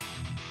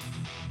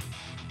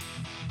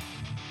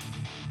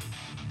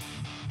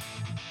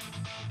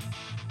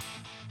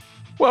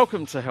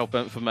Welcome to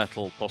Hellbent for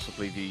Metal,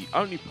 possibly the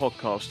only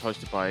podcast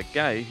hosted by a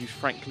gay who's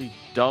frankly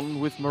done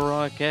with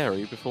Mariah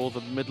Carey before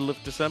the middle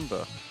of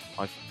December.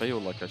 I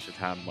feel like I should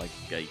hand my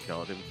gay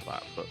card in for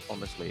that, but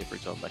honestly, every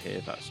time I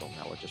hear that song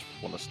now, I just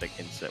want to stick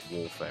Insect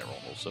Warfare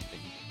on or something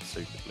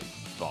suitably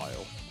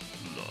vile.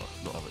 No,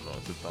 not having that.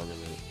 It's a banger,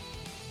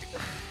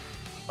 mate.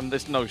 And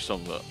there's no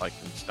song that I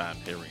can stand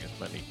hearing as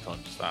many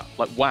times as that.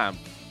 Like Wham,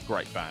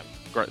 great band.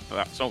 Great.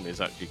 That song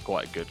is actually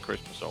quite a good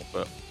Christmas song,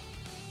 but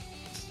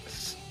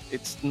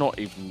it's not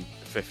even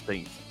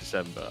 15th of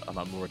December, and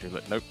I'm already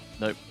like, nope,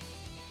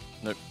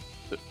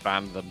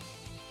 ban them.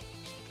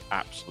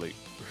 Absolute.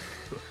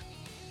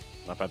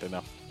 I've had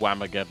enough.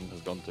 Whamageddon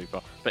has gone too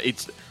far. But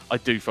I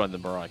do find the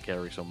Mariah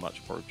Carey song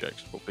much more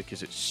objectionable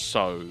because it's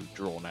so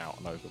drawn out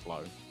and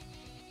overblown.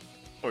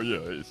 Oh yeah,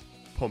 it's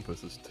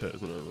pompous as tit,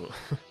 isn't it?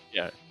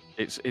 Yeah,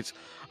 it's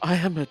I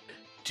am a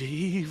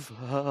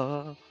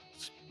diva.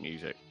 It's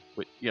music,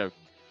 but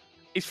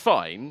it's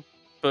fine.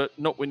 But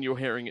not when you're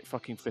hearing it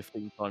fucking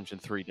 15 times in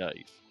 3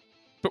 days.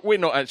 But we're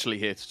not actually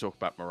here to talk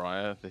about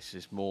Mariah. This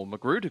is more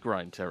Magruder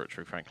grind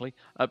territory, frankly,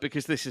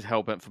 because this is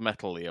Hellbent for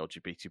Metal, the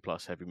LGBT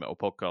plus heavy metal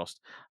podcast,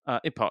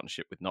 in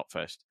partnership with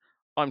Knotfest.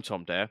 I'm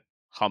Tom Dare,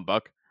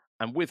 humbug,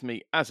 and with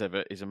me, as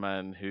ever, is a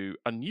man who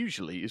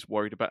unusually is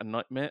worried about a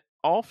nightmare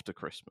after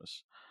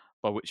Christmas,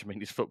 by which I mean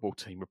his football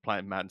team are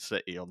playing Man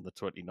City on the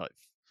 29th.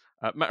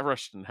 Matt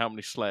Rushton, how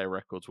many Slayer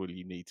records will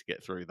you need to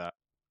get through that?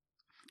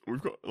 We've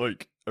got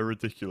like a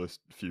ridiculous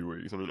few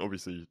weeks. I mean,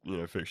 obviously,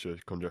 fixture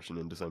congestion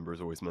in December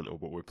is always mental,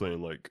 but we're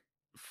playing like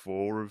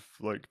 4 of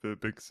like the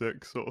big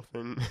 6 sort of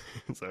thing,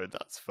 so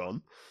that's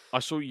fun. I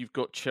saw you've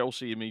got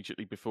Chelsea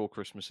immediately before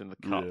Christmas in the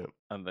Cup, Yeah.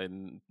 and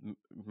then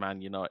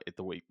Man United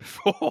the week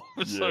before.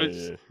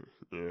 Yeah.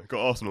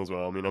 Got Arsenal as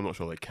well. I mean, I'm not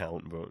sure they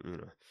count, but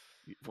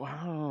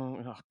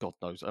Wow, God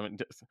knows. I mean,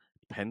 it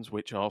depends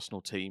which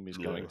Arsenal team is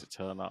going to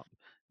turn up.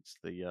 It's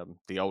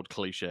the old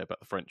cliche about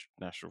the French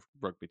national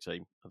rugby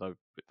team, although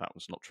that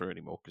one's not true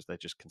anymore because they're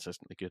just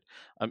consistently good.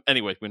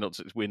 Anyway, we're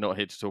not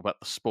here to talk about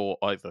the sport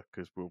either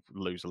because we'll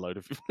lose a load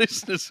of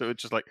listeners. So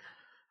it's just like,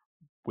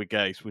 we're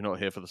gays. We're not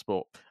here for the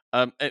sport.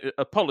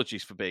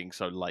 Apologies for being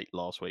so late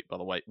last week, by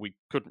the way. We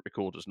couldn't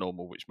record as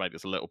normal, which made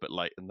us a little bit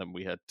late, and then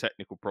we had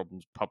technical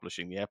problems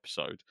publishing the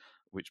episode,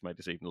 which made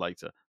us even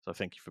later. So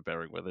thank you for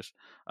bearing with us.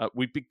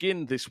 We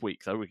begin this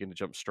week, though. We're going to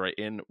jump straight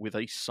in with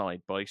a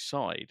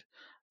side-by-side.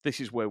 This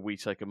is where we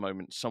take a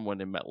moment someone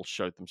in metal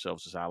showed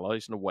themselves as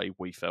allies in a way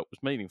we felt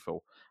was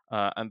meaningful.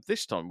 And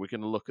this time we're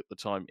going to look at the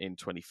time in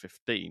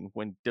 2015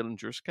 when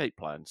Dillinger Escape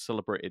Plan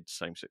celebrated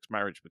same-sex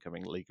marriage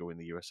becoming legal in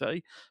the USA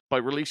by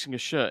releasing a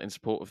shirt in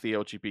support of the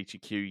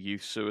LGBTQ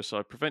youth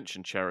suicide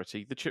prevention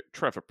charity, the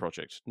Trevor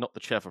Project. Not the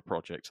Trevor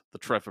Project, the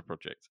Trevor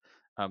Project.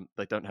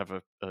 They don't have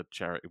a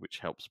charity which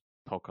helps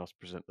podcast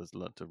presenters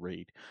learn to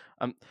read.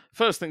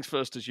 First things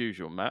first, as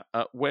usual, Matt,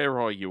 where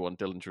are you on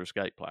Dillinger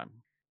Escape Plan?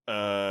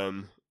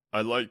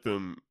 I like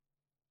them.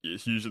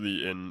 It's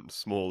usually in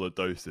smaller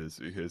doses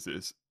because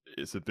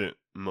it's a bit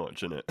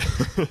much in it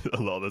a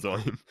lot of the time.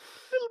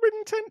 A little bit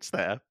intense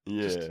there.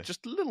 Yeah,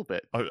 just a little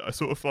bit. I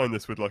sort of find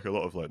this with like a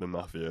lot of like the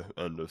Mafia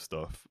end of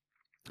stuff.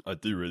 I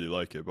do really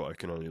like it, but I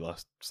can only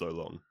last so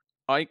long.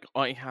 I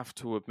have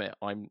to admit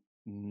I'm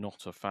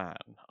not a fan,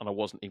 and I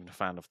wasn't even a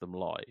fan of them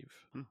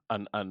live,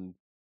 and I'm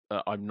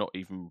not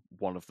even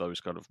one of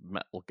those kind of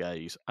metal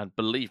gays. And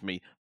believe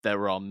me,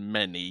 there are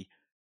many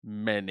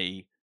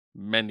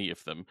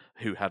of them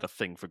who had a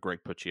thing for Greg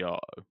Puciato.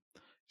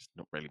 It's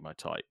not really my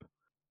type,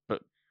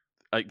 but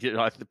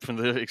from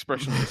the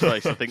expression of his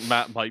face, I think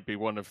Matt might be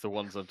one of the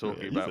ones I'm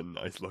talking about. He's a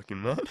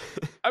nice-looking man.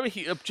 I mean,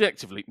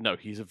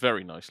 he's a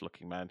very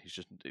nice-looking man.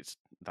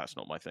 That's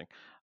not my thing.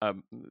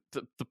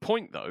 The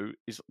point, though,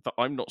 is that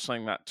I'm not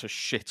saying that to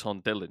shit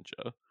on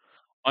Dillinger.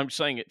 I'm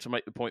saying it to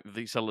make the point that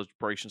these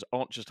celebrations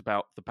aren't just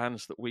about the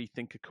bands that we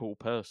think are cool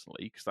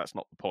personally, because that's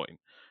not the point.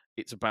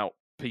 It's about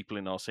people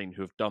in our scene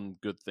who have done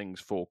good things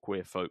for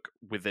queer folk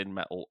within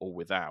metal or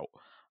without.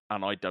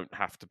 And I don't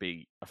have to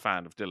be a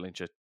fan of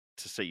Dillinger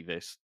to see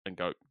this and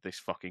go, this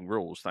fucking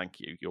rules, thank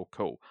you, you're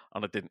cool.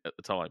 And I didn't at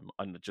the time.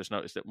 And I just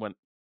noticed it and went,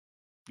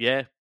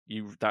 yeah,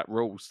 that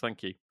rules,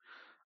 thank you.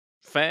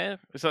 Fair?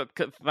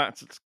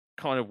 That's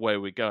kind of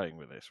where we're going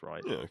with this,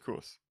 right? Yeah, of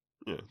course.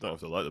 Yeah, don't have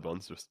to like the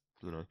bands, just,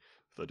 if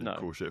they do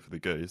cool shit for the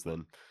gays,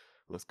 then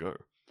let's go.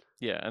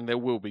 Yeah, and there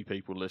will be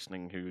people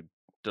listening who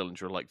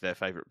Dillinger are like their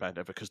favourite band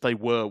ever, because they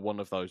were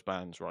one of those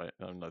bands, right?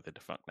 I know they're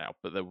defunct now,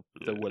 but there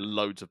were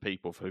loads of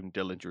people for whom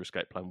Dillinger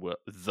Escape Plan were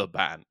the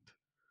band.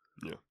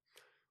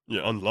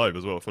 Yeah, and live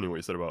as well. Funny what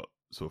you said about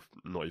sort of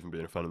not even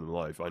being a fan of them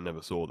live. I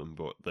never saw them,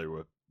 but they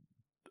were,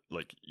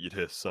 like, you'd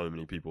hear so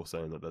many people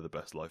saying that they're the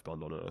best live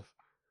band on earth,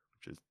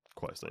 which is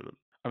quite a statement.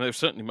 I mean, they were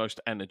certainly the most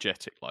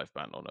energetic live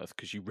band on earth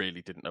because you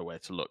really didn't know where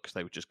to look because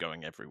they were just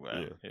going everywhere.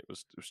 Yeah.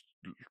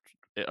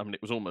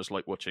 It was almost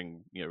like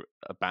watching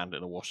a band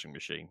in a washing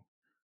machine.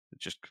 It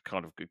just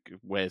kind of,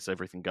 where's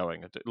everything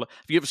going? Have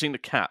you ever seen a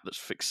cat that's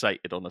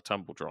fixated on a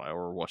tumble dryer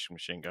or a washing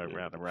machine going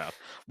round and round?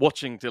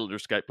 Watching Dillinger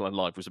Escape Plan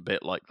live was a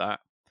bit like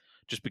that.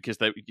 just because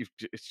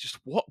it's just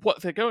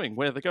what they're going,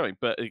 where they're going.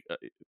 But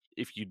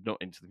if you're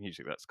not into the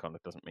music, that's kind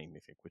of doesn't mean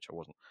anything, which I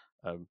wasn't.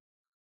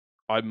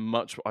 I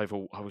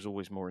was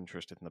always more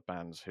interested in the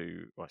bands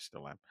who I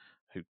still am,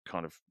 who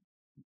kind of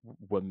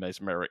were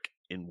mesmeric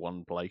in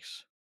one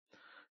place.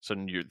 So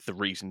the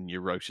reason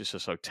Neurosis are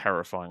so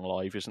terrifying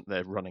live isn't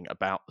they're running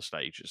about the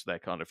stages; they're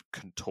kind of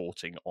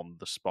contorting on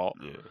the spot.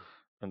 Yeah.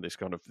 And this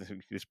kind of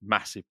this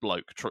massive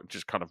bloke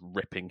just kind of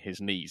ripping his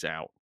knees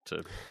out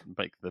to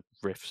make the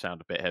riff sound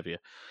a bit heavier.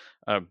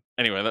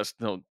 Anyway, that's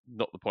not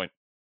the point.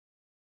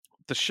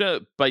 The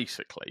shirt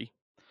basically,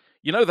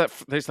 that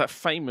there's that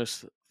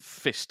famous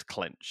fist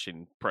clench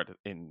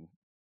in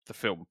the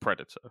film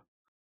Predator.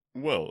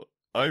 Well,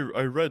 I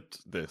read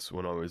this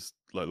when I was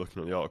like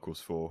looking at the articles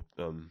for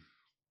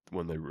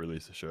when they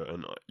released the shirt,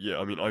 and yeah,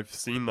 I mean I've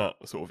seen that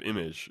sort of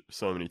image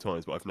so many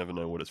times, but I've never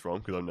known what it's from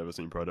because I've never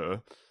seen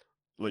Predator.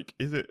 Like,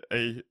 is it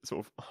a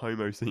sort of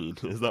homo scene?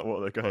 Is that what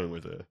they're going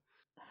with here?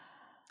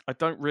 I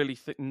don't really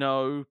think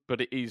no,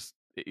 but it is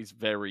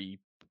very.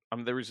 I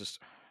mean, there is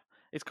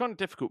it's kind of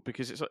difficult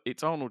because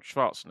it's Arnold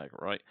Schwarzenegger,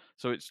 right?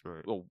 So it's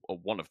Right. well,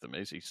 one of them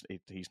is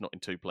he's not in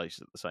two places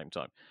at the same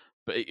time,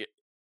 but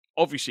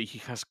obviously he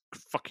has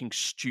fucking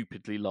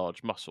stupidly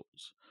large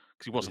muscles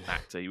because he wasn't an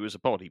actor; he was a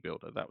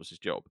bodybuilder. That was his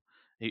job.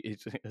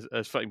 He's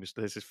as famous.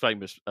 There's this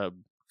famous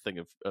thing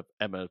of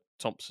Emma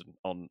Thompson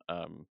on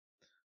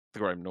the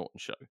Graham Norton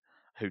show,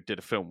 who did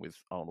a film with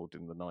Arnold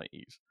in the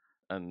 90s.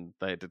 And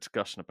they had a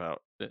discussion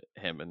about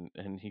him,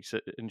 and he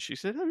said, and she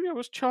said, "Oh yeah, it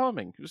was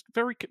charming. It was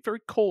very,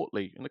 very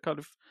courtly in a kind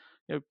of,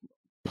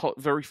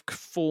 very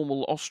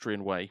formal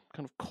Austrian way,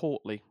 kind of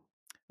courtly."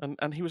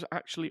 And he was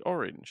actually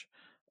orange.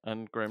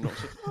 And Graham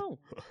Norton said, "Oh,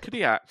 could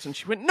he act?" And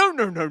she went, "No,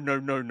 no, no, no,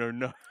 no, no,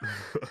 no."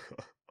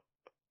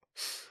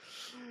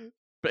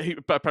 But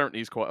apparently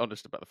he's quite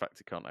honest about the fact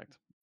he can't act.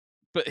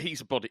 But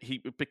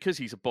because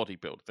he's a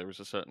bodybuilder, there is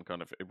a certain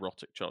kind of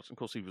erotic charge. And of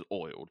course, he was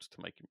oiled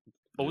to make him.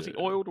 Or was he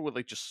oiled, or were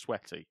they just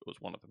sweaty? It was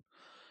one of them.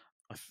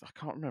 I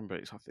can't remember.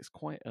 It's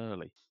quite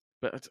early,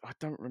 but I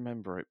don't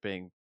remember it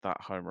being that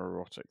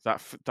homoerotic.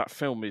 That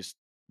film is,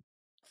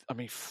 I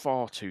mean,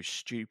 far too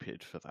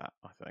stupid for that.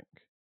 I think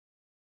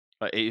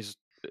it is.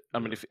 I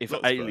mean, if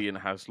Alien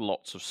has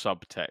lots of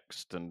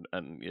subtext and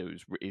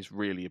is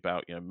really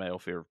about male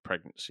fear of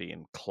pregnancy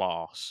and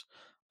class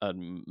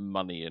and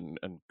money and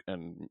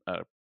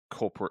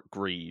corporate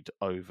greed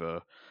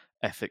over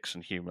ethics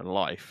and human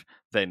life,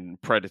 then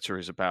Predator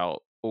is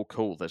about, oh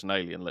cool, there's an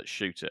alien, let's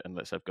shoot it and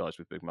let's have guys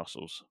with big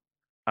muscles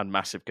and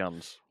massive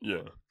guns.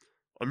 Yeah,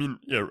 I mean,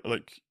 yeah,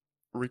 like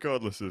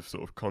regardless of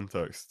sort of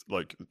context,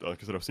 like I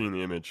said, I've seen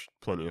the image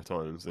plenty of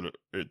times, and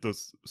it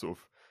does sort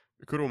of.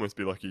 It could almost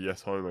be like a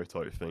yes homo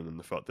type thing, and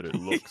the fact that it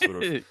looks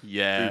sort of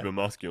uber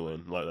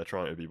masculine, like they're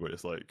trying to be, but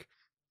it's like,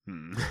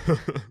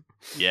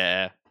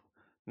 yeah.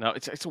 Now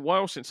it's a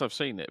while since I've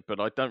seen it, but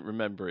I don't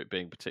remember it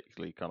being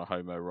particularly kind of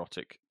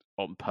homoerotic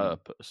on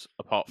purpose.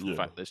 Apart from the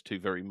fact there's two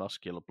very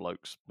muscular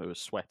blokes who are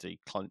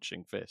sweaty,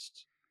 clenching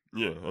fists.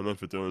 Yeah, and then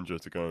for Dillinger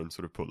to go and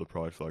sort of put the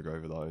pride flag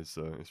over that is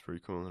it's pretty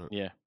cool, isn't it?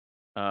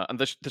 Yeah, and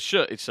the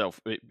shirt itself,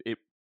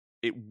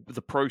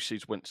 the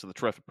proceeds went to the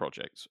Trevor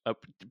Project.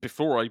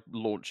 Before I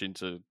launch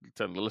into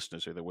telling the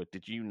listeners who they were,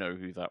 did you know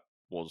who that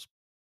was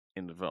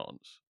in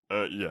advance?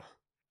 Yeah.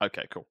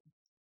 Okay, cool.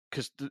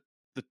 Because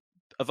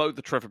although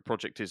the Trevor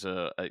Project is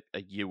a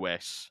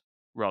US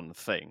run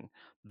thing,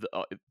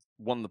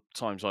 one of the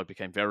times I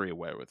became very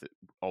aware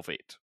of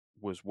it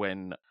was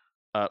when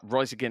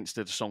Rise Against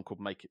did a song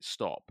called "Make It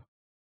Stop,"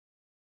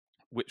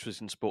 which was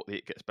in support of the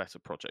It Gets Better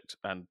project,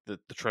 and the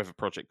Trevor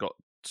Project got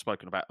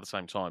spoken about at the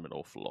same time an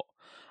awful lot.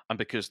 And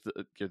because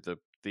the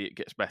It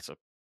Gets Better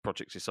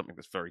project is something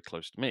that's very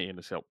close to me and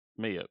has helped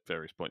me at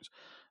various points,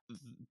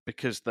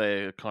 because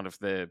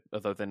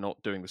although they're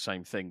not doing the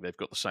same thing, they've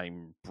got the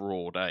same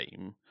broad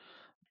aim.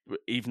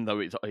 Even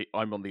though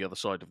I'm on the other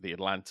side of the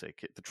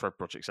Atlantic, the Trevor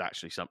Project's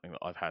actually something that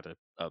I've had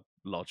a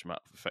large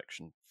amount of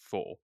affection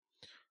for.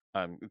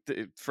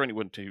 For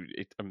anyone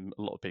a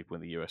lot of people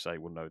in the USA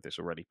will know this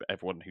already, but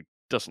everyone who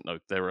doesn't know,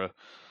 they're a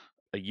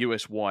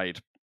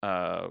US-wide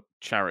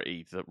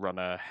charity that run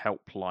a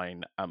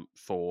helpline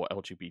for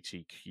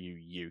LGBTQ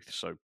youth,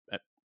 so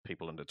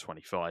people under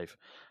 25,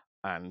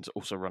 and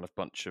also run a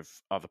bunch of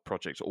other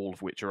projects, all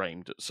of which are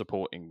aimed at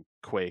supporting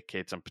queer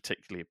kids and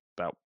particularly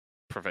about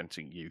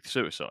preventing youth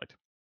suicide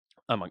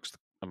amongst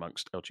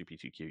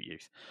LGBTQ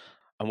youth.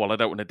 And while I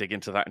don't want to dig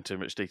into that in too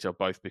much detail,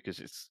 both because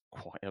it's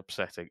quite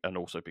upsetting and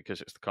also because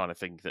it's the kind of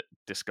thing that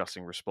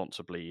discussing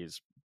responsibly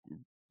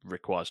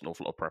requires an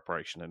awful lot of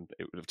preparation, and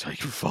it would have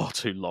taken far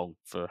too long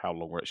for how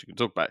long we're actually going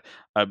to talk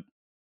about.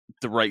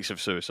 The rates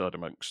of suicide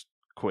amongst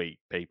queer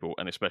people,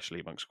 and especially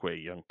amongst queer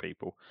young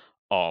people,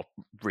 are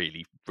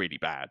really, really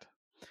bad.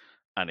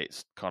 And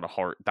it's kind of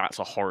that's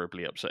a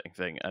horribly upsetting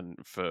thing. And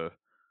for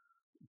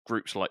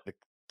groups like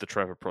the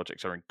Trevor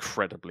Project are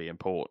incredibly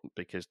important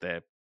because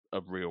they're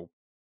a real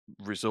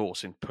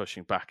resource in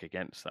pushing back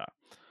against that.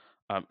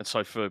 And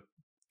so for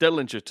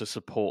Dillinger to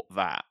support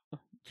that,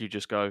 you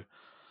just go,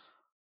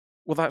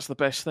 well, that's the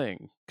best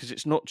thing, because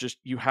it's not just,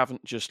 you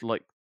haven't just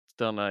like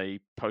done a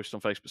post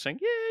on Facebook saying,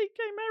 "Yay,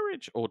 gay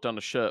marriage," or done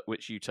a shirt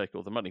which you take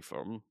all the money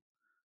from.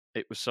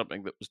 It was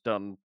something that was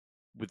done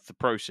with the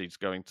proceeds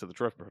going to the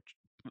Trevor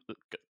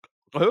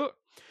Project.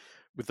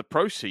 With the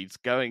proceeds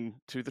going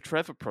to the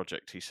Trevor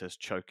Project, he says,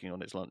 choking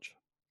on his lunch.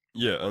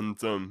 Yeah,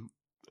 and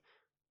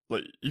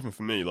like even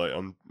for me, like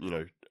I'm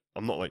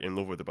not like in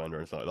love with the band or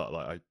anything like that.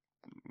 Like I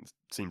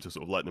seem to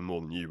sort of like them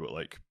more than you, but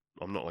like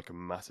I'm not like a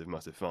massive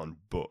fan.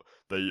 But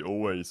they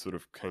always sort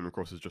of came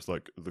across as just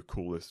like the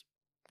coolest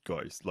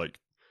guys, like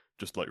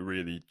just like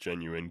really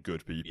genuine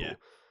good people. Yeah.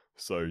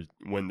 So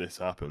when this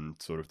happened,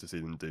 sort of to see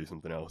them do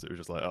something else, it was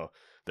just like, oh,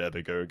 there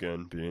they go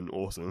again, being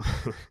awesome.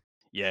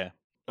 Yeah.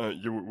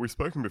 We've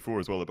spoken before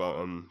as well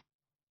about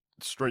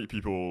straight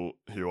people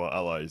who are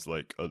allies,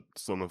 like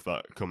some of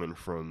that coming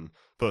from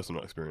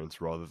personal experience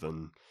rather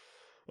than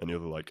any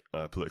other like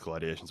political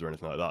ideations or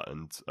anything like that.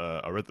 And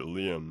I read that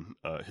Liam,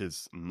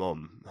 his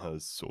mum,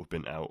 has sort of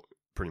been out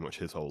pretty much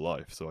his whole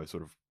life. So I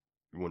sort of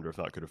wonder if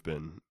that could have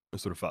been a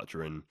sort of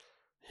factor in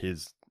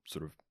his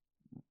sort of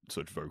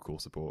such vocal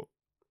support,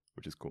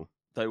 which is cool.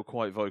 They were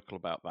quite vocal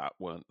about that,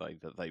 weren't they?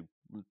 That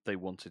they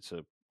wanted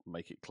to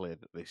make it clear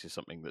that this is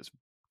something that's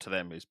to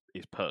them is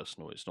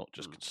personal. It's not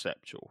just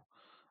conceptual.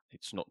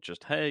 It's not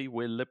just, hey,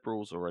 we're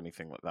liberals or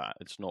anything like that.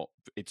 It's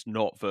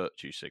not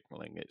virtue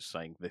signaling. It's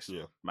saying this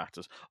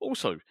matters.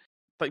 Also,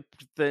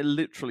 they're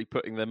literally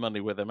putting their money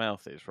where their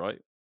mouth is,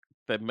 right?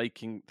 They're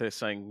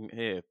saying,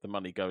 here, the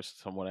money goes to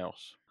someone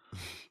else.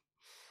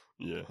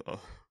 Yeah.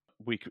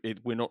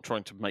 We're not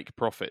trying to make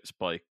profits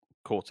by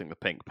courting the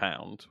pink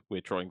pound.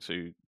 We're trying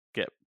to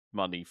get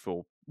money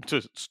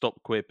to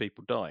stop queer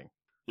people dying.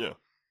 Yeah.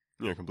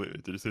 Yeah,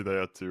 completely. Did you see they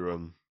had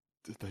to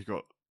they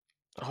got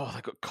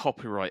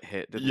copyright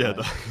hit,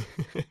 didn't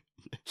they?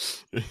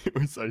 It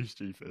was so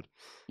stupid.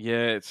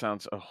 Yeah, it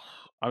sounds.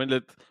 I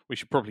mean, we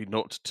should probably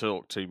not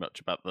talk too much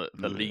about the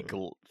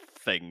legal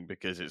thing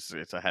because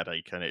it's a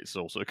headache, and it's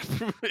also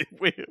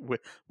we're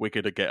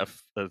going to get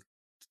a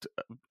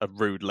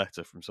rude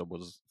letter from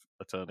someone's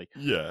attorney.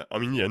 Yeah, I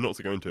mean, yeah, not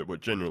to go into it,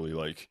 but generally,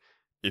 like,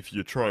 if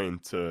you're trying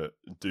to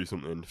do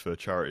something for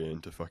charity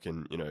and to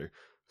fucking,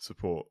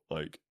 support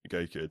like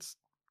gay kids,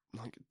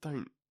 like,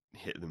 don't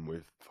hit them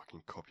with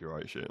fucking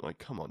copyright shit. Like,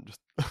 come on, just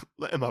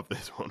let them have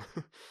this one.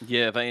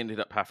 Yeah, they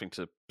ended up having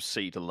to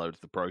cede a load of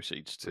the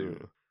proceeds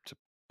to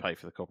pay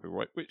for the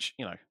copyright, which,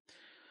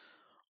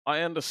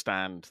 I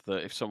understand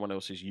that if someone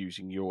else is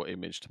using your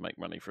image to make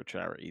money for a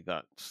charity,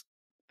 that's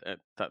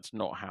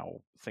not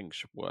how things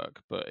should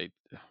work. But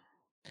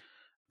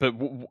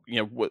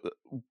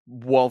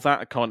while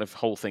that kind of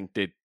whole thing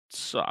did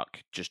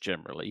suck, just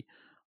generally,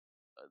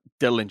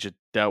 Dillinger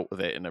dealt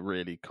with it in a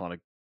really kind of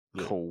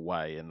cool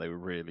way, and they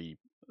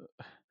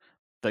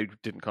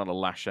didn't kind of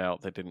lash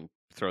out. They didn't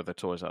throw their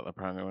toys out the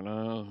pram. They went,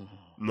 oh.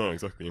 No,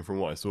 exactly. And from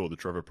what I saw, the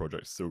Trevor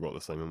Project still got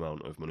the same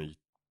amount of money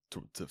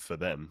for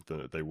them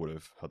that they would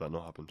have had that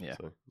not happened. Yeah.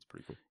 So it's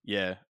pretty cool.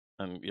 Yeah,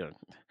 and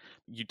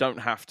you don't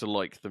have to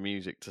like the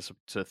music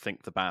to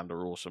think the band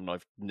are awesome.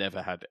 I've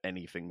never had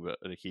anything but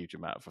a huge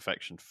amount of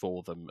affection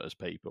for them as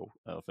people.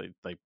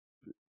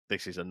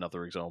 This is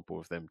another example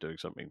of them doing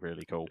something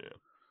really cool. Yeah.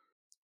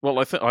 Well,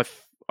 I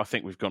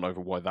think we've gone over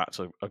why that's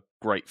a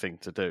great thing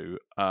to do.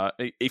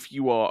 If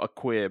you are a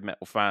queer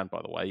metal fan,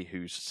 by the way,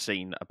 who's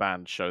seen a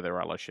band show their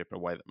allyship in a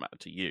way that mattered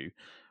to you,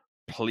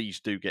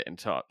 please do get in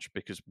touch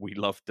because we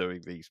love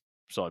doing these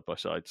side by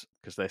sides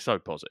because they're so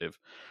positive.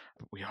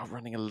 But we are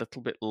running a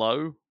little bit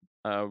low.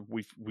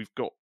 We've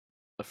got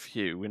a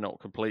few. We're not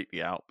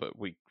completely out, but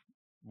we'd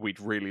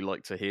really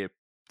like to hear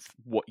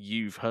what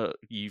you've heard,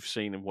 you've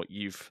seen, and what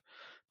you've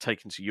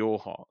taken to your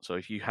heart. So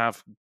if you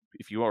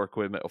are a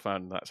queer metal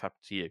fan and that's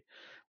happened to you,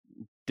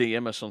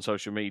 DM us on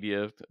social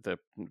media.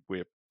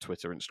 We're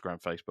Twitter,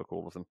 Instagram, Facebook,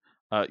 all of them.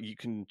 You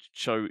can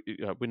show.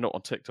 We're not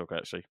on TikTok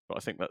actually, but I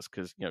think that's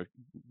because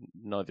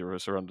neither of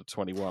us are under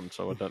 21,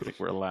 so I don't think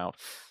we're allowed.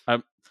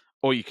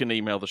 Or you can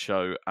email the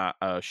show at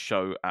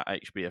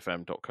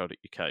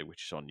show@hbfm.co.uk,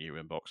 which is on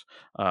your inbox.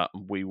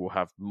 We will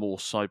have more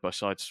side by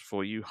sides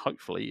for you,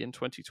 hopefully in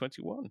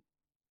 2021,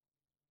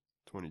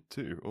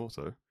 22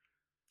 also,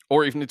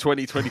 or even in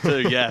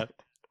 2022. Yeah,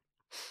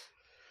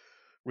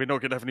 we're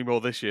not going to have any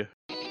more this year.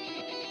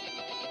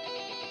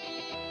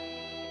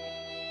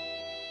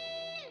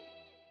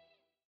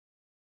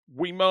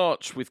 We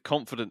march with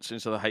confidence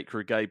into the Hate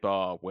Crew Gay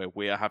Bar, where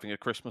we are having a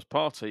Christmas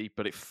party,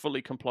 but it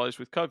fully complies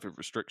with COVID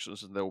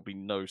restrictions and there will be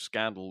no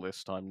scandal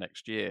this time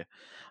next year.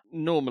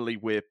 Normally,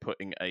 we're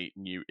putting a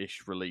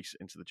new-ish release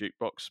into the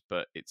jukebox,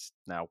 but it's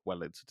now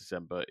well into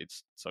December.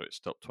 It's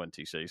top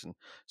 20 season.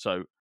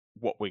 So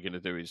what we're going to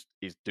do is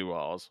do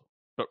ours,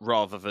 but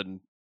rather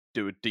than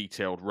do a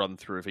detailed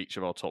run-through of each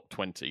of our top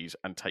 20s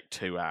and take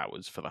 2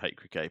 hours for the Hate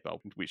Crew Gay Bar,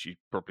 which you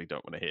probably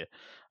don't want to hear.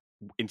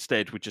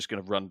 Instead, we're just going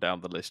to run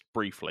down the list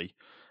briefly,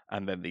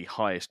 and then the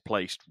highest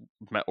placed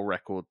metal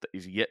record that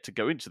is yet to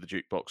go into the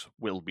jukebox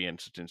will be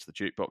entered into the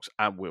jukebox,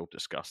 and we'll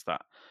discuss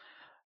that.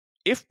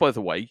 If, by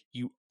the way,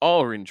 you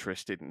are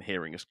interested in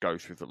hearing us go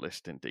through the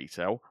list in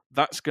detail,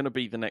 that's going to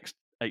be the next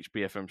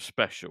HBFM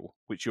special,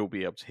 which you'll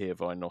be able to hear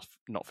via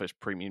Knotfest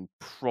Premium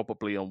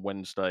probably on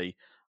Wednesday,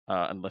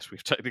 unless we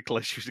have technical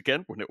issues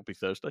again, when it will be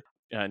Thursday.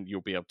 And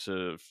you'll be able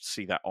to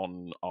see that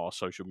on our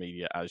social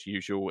media as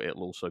usual.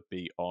 It'll also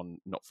be on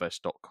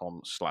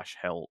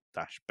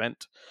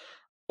knotfest.com/hell-bent.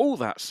 All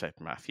that said,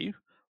 Matthew,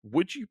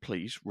 would you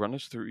please run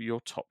us through your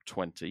top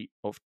 20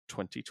 of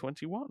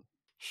 2021?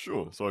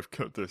 Sure. So I've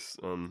kept this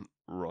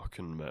rock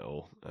and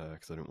metal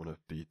because I don't want to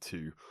be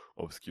too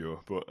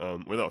obscure.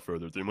 But without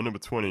further ado, my number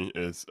 20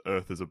 is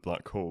Earth is a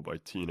Black Hole by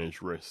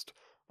Teenage Wrist.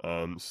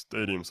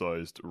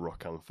 Stadium-sized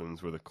rock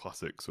anthems with a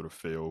classic sort of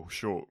feel,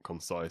 short,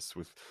 concise,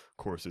 with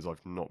choruses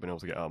I've not been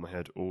able to get out of my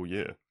head all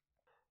year.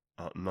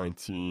 At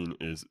 19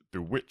 is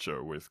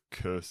Bewitcher with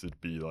Cursed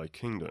Be Thy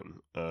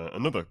Kingdom.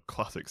 Another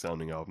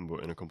classic-sounding album,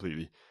 but in a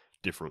completely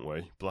different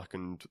way.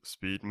 Blackened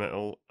speed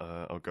metal,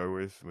 I'll go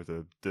with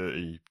a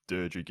dirty,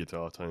 dirgy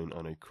guitar tone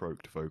and a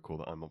croaked vocal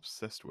that I'm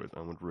obsessed with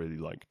and would really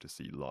like to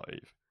see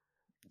live.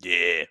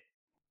 Yeah.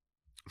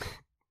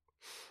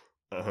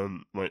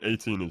 My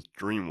 18 is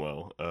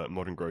Dreamwell,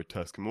 Modern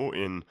Grotesque, more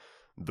in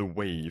the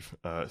wave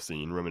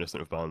scene,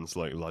 reminiscent of bands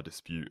like La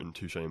Dispute and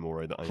Touche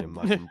Amore that I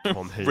imagine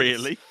Tom hates.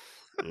 Really?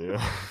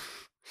 Yeah.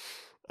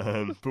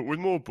 But with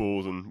more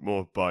balls and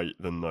more bite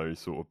than those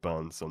sort of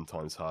bands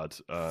sometimes had.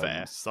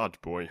 Fair. Sad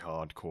Boy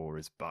Hardcore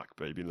is back,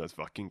 baby. Let's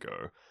fucking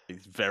go.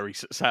 It's very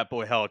Sad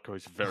Boy Hardcore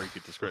is a very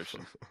good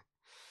description.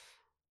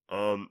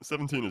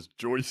 17 is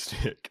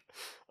Joystick.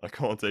 I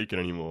can't take it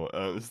anymore.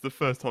 This is the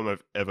first time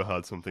I've ever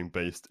had something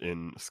based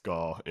in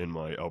ska in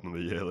my album of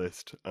the year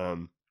list. I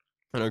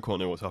don't quite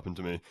know what's happened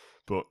to me,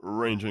 but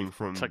ranging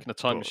from taking a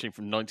time machine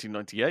from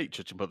 1998,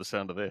 judging by the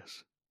sound of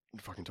this.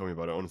 Fucking tell me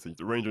about it, honestly.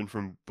 Ranging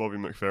from Bobby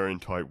McFerrin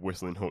type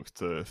whistling hooks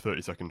to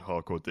 30-second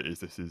hardcore ditties,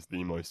 this is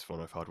the most fun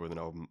I've had with an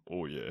album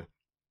all year.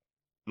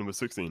 Number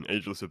 16,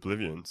 Ageless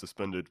Oblivion,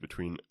 suspended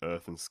between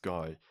earth and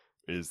sky,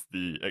 is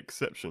the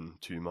exception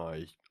to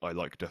my I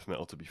like death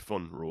metal to be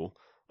fun rule.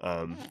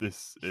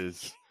 This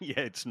is... yeah,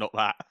 it's not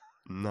that.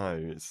 No,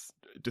 it's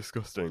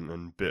disgusting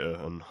and bitter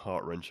and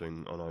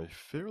heart-wrenching, and I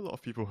fear a lot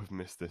of people have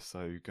missed this,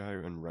 so go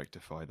and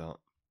rectify that.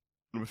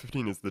 Number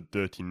 15 is The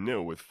Dirty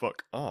Nil with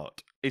Fuck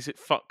Art. Is it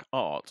fuck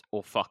art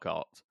or fuck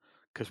art?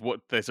 Because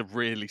there's a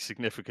really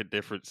significant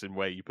difference in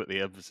where you put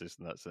the emphasis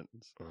in that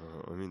sentence.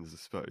 I mean, there's a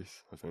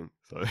space, I think,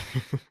 so...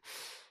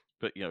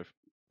 But,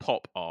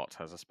 pop art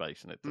has a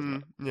space in it, doesn't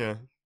it? Yeah.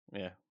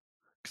 Yeah.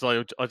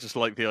 Because I just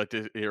like the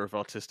idea of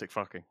artistic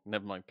fucking.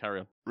 Never mind,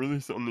 carry on.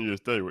 Released it on New Year's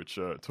Day, which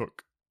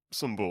took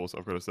some balls,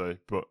 I've got to say,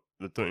 but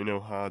the Dirty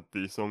Nil had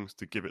the songs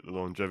to give it the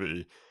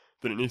longevity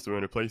that it needs to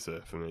earn a place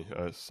here for me.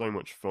 So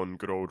much fun,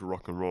 good old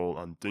rock and roll,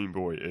 and Doom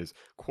Boy is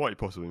quite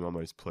possibly my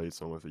most played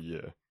song of the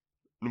year.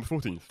 Number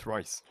 14,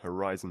 Thrice,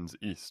 Horizons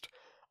East.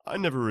 I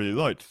never really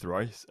liked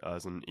Thrice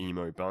as an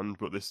emo band,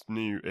 but this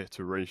new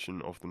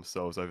iteration of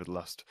themselves over the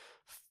last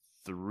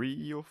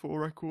 3 or 4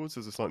 records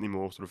as a slightly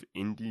more sort of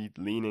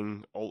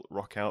indie-leaning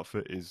alt-rock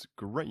outfit is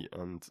great,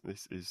 and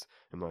this is,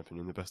 in my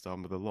opinion, the best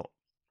album of the lot.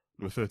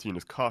 Number 13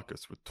 is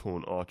Carcass with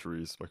Torn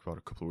Arteries, spoke about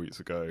a couple of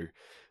weeks ago.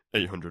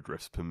 800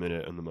 riffs per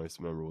minute and the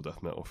most memorable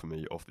death metal for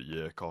me of the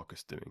year.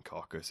 Carcass doing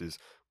Carcass is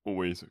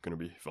always going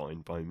to be fine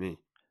by me.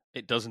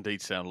 It does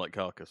indeed sound like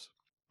Carcass.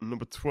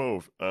 Number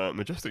 12,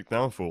 Majestic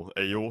Downfall,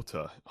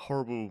 Aorta.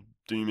 Horrible,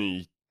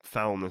 doomy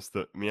foulness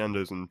that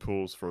meanders and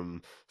pulls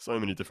from so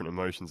many different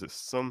emotions. It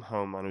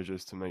somehow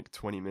manages to make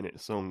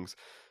 20-minute songs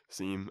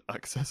seem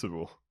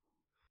accessible.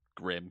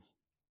 Grim.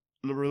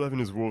 Number 11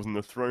 is Wolves in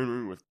the Throne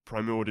Room with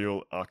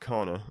Primordial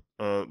Arcana.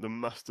 The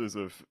masters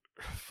of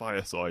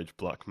fireside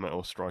black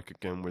metal strike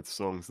again with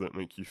songs that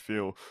make you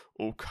feel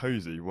all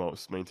cozy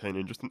whilst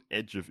maintaining just an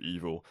edge of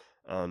evil,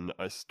 and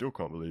I still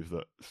can't believe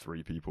that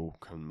 3 people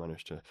can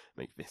manage to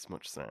make this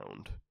much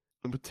sound.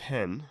 Number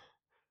 10,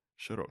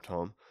 shut up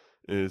Tom,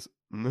 is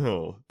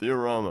Mill,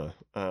 Diorama.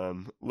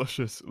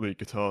 Luscious lead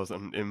guitars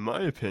and, in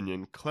my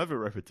opinion, clever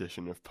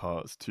repetition of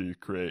parts to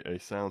create a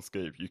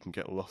soundscape you can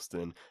get lost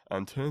in,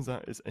 and turns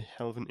out it's a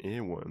hell of an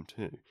earworm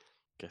too.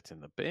 Get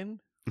in the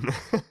bin.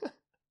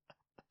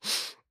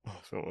 I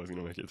thought I was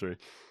going to make it through.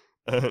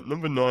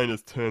 Number 9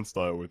 is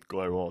Turnstile with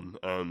Glow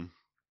On.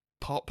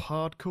 Pop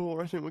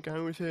hardcore, I think we're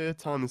going with here.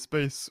 Time and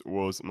Space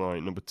was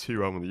my number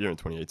 2 album of the year in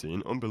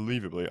 2018.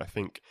 Unbelievably, I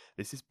think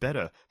this is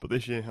better, but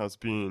this year has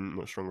been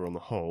much stronger on the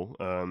whole.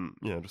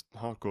 Just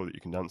hardcore that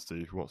you can dance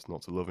to, what's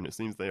not to love, and it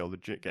seems they are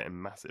legit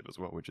getting massive as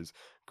well, which is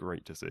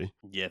great to see.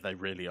 Yeah, they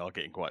really are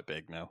getting quite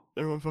big now.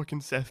 They're on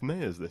fucking Seth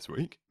Meyers this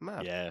week.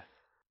 Mad. Yeah.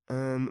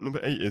 Number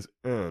 8 is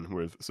Urn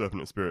with Serpent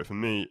and Spirit. For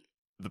me,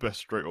 the best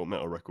straight up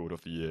metal record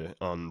of the year,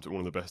 and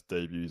one of the best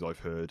debuts I've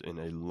heard in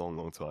a long,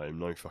 long time.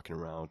 No fucking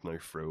around, no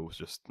frills,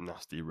 just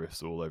nasty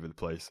riffs all over the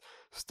place.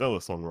 Stellar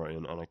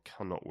songwriting, and I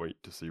cannot wait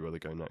to see where they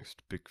go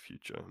next. Big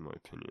future, in my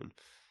opinion.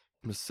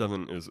 Number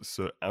 7 is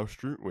Sir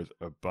Austrut with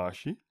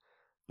Abashi.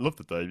 Loved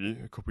the debut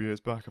a couple of years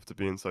back after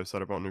being so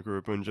sad about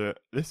Nagura Bunja.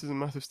 This is a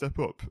massive step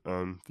up.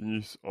 The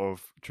use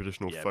of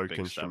traditional folk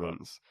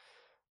instruments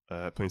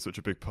playing such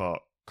a big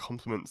part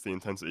complements the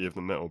intensity of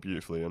the metal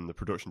beautifully, and the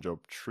production job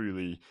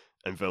truly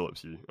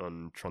envelops you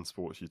and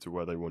transports you to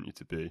where they want you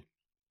to be.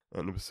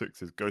 Number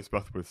 6 is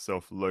Ghostbath with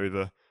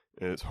Self-Loather.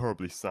 It's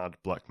horribly sad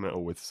black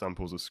metal with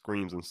samples of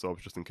screams and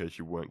sobs, just in case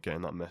you weren't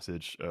getting that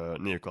message.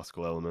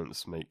 Neoclassical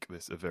elements make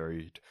this a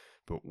varied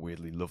but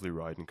weirdly lovely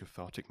ride in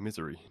cathartic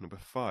misery. Number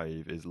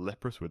 5 is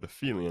Leprous with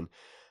Aphelion.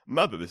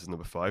 Mad that this is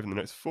number 5, and the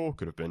next 4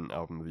 could have been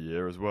Album of the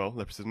Year as well.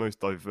 Leprous' most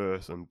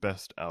diverse and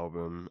best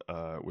album,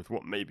 with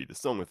what may be the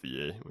Song of the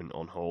Year when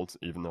on hold,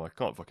 even though I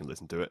can't fucking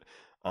listen to it.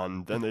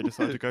 And then they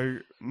decide to go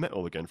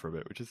metal again for a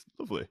bit, which is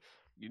lovely.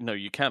 No,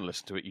 you can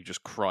listen to it. You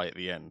just cry at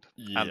the end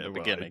and the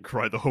beginning. I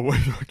cried the whole way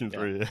fucking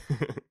through.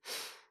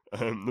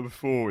 Number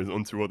 4 is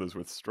Unto Others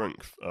with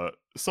Strength.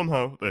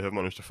 Somehow they have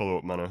managed to follow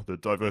up Manor. The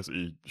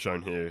diversity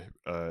shown here,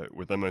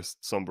 with their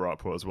most somber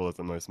output as well as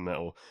their most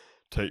metal,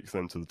 takes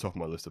them to the top of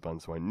my list of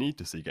bands who I need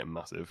to see get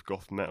massive.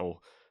 Goth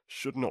metal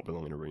should not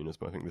belong in arenas,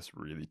 but I think this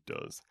really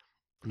does.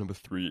 Number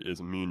 3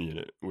 is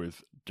Munionit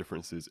with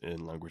differences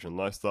in language and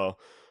lifestyle.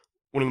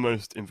 One of the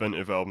most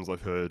inventive albums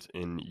I've heard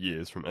in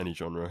years from any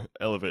genre.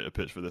 Elevator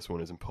pitch for this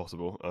one is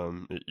impossible.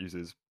 It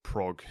uses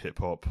prog,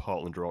 hip-hop,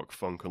 heartland rock,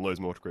 funk, and loads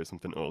more to create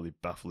something utterly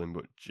baffling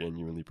but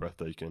genuinely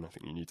breathtaking. I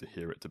think you need to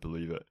hear it to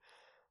believe it.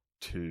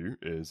 2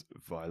 is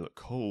Violet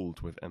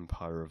Cold with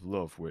Empire of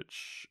Love,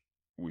 which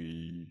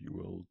we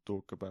will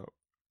talk about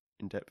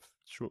in depth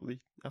shortly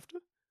after.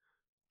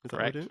 Is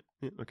Correct. That what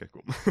I do? Yeah, okay,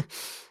 cool.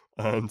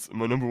 And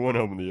my number 1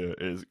 album of the year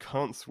is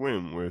Can't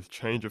Swim with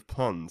Change of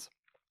Plans.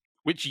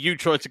 Which you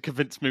tried to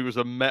convince me was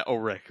a metal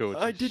record.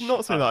 I did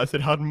not say that. I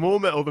said had more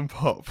metal than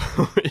pop,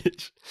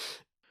 which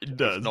it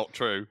does. It's not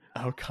true.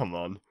 Oh, come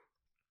on.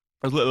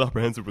 I was a little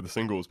apprehensive with the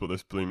singles, but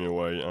this blew me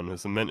away and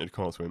has cemented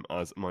Can't Swim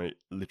as my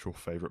literal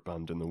favourite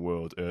band in the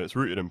world. It's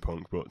rooted in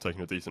punk, but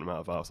taking a decent amount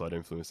of outside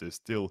influences,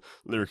 still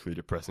lyrically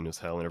depressing as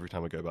hell, and every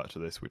time I go back to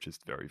this, which is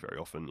very, very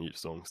often, each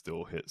song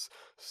still hits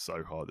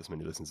so hard this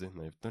many listens in.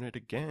 They've done it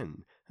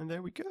again, and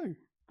there we go.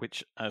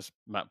 Which, as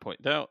Matt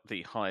pointed out,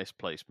 the highest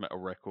placed metal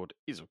record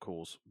is, of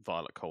course,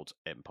 Violet Cold's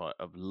Empire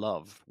of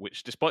Love,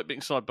 which, despite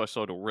being side by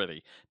side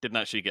already, didn't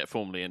actually get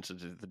formally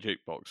entered into the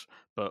jukebox.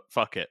 But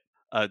fuck it.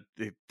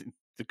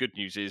 The good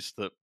news is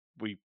that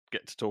we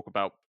get to talk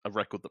about a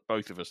record that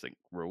both of us think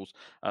rules.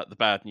 The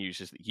bad news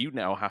is that you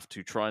now have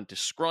to try and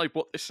describe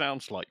what this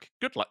sounds like.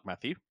 Good luck,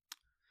 Matthew.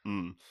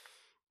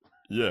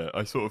 Yeah,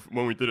 I sort of,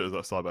 when we did it as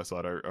that side by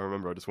side, I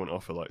remember I just went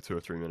off for like 2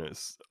 or 3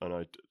 minutes,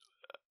 and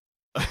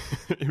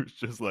it was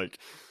just like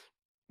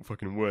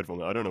fucking word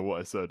vomit. I don't know what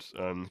I said,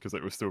 because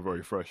it was still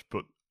very fresh,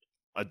 but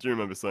I do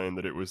remember saying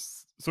that it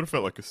was sort of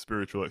felt like a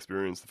spiritual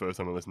experience the first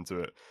time I listened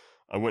to it.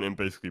 I went in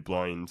basically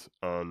blind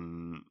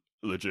and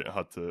legit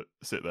had to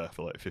sit there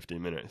for like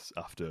 15 minutes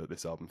after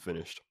this album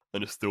finished,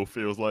 and it still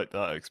feels like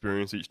that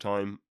experience each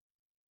time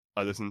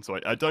I listen. So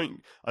I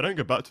don't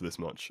go back to this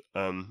much.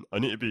 I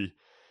need to be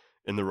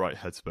in the right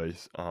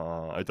headspace.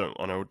 I don't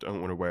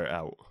want to wear it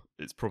out.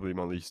 It's probably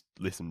my least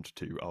listened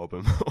to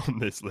album on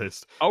this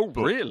list. Oh,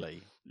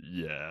 really?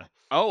 Yeah.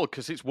 Oh,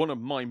 because it's one of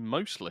my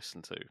most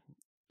listened to.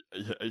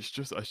 Yeah, it's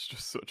just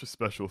such a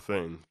special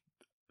thing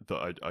that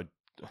I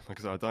like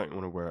I said, I don't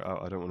want to wear it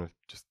out. I don't want to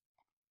just.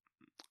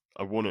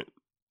 I want it.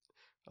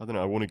 I don't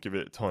know. I want to give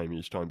it time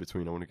each time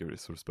between. I want to give it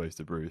sort of space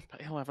to breathe.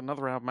 But he'll have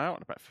another album out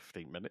in about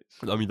 15 minutes.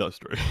 I mean, that's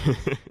true.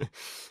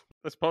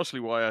 That's partially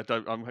why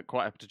I'm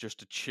quite happy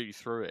to chew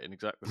through it in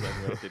exactly the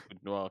same way I did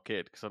with Noir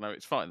Kid, because I know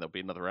it's fine. There'll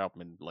be another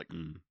album in like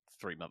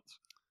 3 months.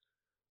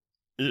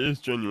 It is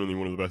genuinely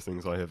one of the best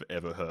things I have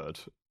ever heard.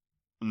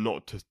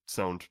 Not to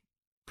sound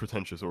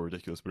pretentious or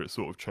ridiculous, but it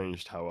sort of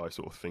changed how I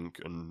sort of think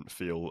and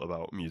feel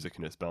about music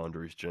and its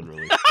boundaries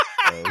generally.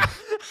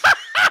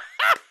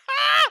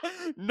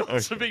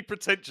 Not to be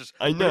pretentious,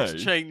 I know.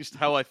 It's changed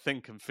how I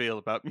think and feel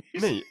about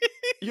music. Mate,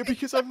 yeah,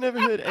 because I've never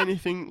heard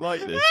anything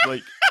like this.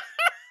 Like,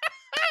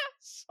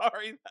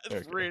 sorry,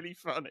 that's really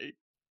funny.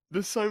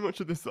 There's so much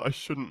of this that I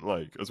shouldn't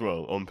like as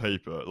well on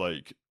paper,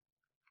 like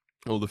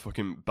all the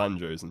fucking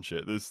banjos and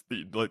shit. There's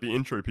the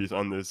intro piece,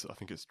 and there's, I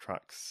think it's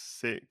track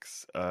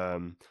 6,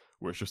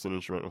 where it's just an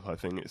instrumental type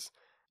thing. It's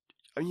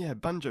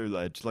banjo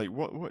led. Like,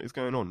 what is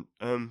going on?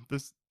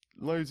 There's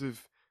loads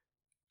of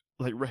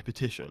like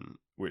repetition,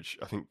 which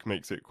I think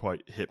makes it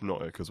quite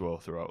hypnotic as well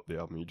throughout the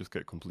album. You just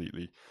get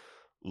completely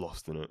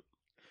lost in it.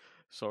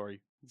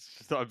 Sorry,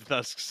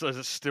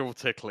 that's still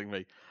tickling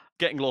me.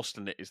 Getting lost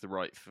in it is the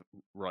right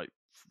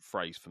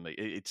phrase for me.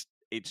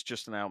 It's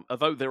just an album.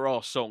 Although there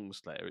are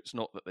songs there, it's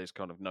not that there's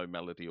kind of no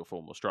melody or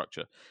form or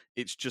structure.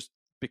 It's just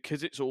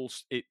because it's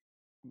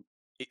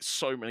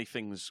so many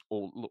things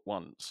all at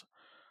once.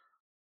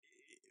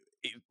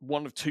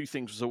 One of two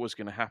things was always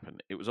going to happen.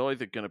 It was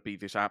either going to be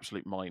this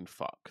absolute mind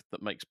fuck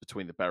that makes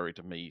Between the Buried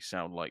and Me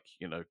sound like,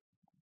 I don't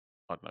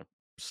know,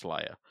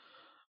 Slayer,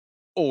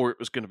 or it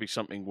was going to be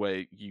something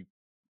where you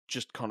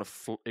just kind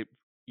of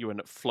you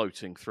end up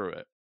floating through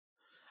it,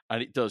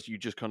 and it does. You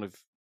just kind of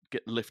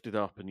get lifted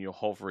up, and you're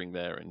hovering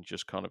there, and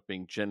just kind of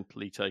being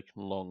gently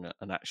taken along at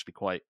an actually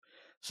quite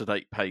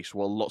sedate pace,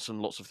 while lots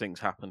and lots of things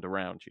happened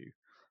around you.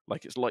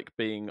 Like it's like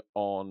being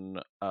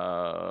on,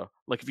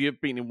 like if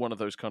you've been in one of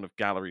those kind of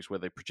galleries where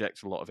they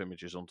project a lot of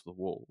images onto the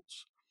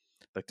walls.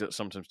 They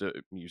sometimes do it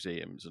at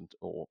museums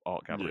or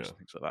art galleries Yeah. and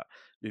things like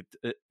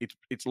that.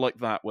 It's like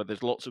that where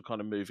there's lots of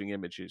kind of moving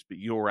images, but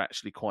you're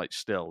actually quite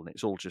still, and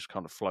it's all just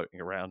kind of floating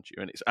around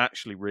you, and it's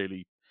actually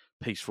really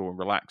peaceful and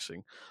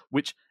relaxing.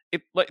 Which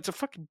it's a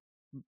fucking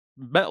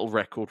metal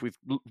record with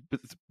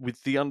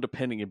the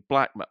underpinning in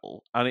black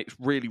metal, and it's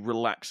really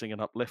relaxing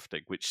and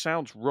uplifting, which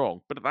sounds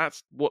wrong, but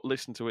that's what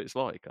listen to it's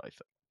like, I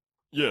think.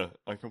 Yeah,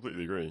 I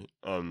completely agree.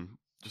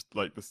 Just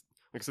like this,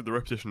 like I said, the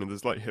repetition and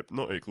there's like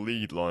hypnotic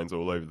lead lines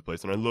all over the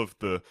place, and I love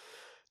the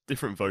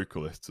different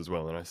vocalists as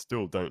well. And I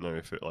still don't know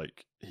if it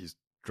like he's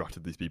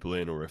drafted these people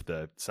in or if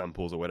they're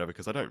samples or whatever,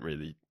 because I don't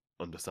really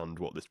understand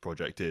what this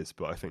project is.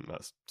 But I think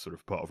that's sort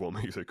of part of what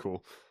makes it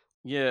cool.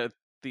 Yeah,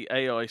 the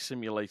AI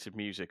simulated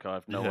music. I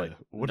have Yeah,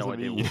 what does no that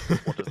idea mean?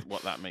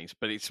 what that means,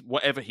 but it's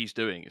whatever he's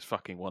doing is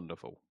fucking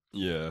wonderful.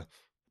 Yeah,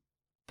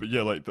 but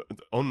yeah, like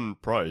on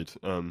Pride,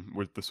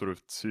 with the sort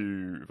of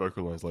two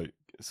vocal lines like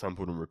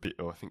sampled and repeat.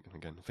 Oh, I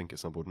think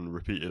it's sampled and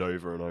repeated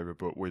over and over,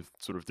 but with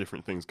sort of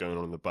different things going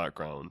on in the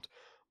background,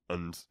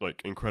 and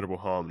like incredible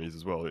harmonies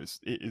as well. It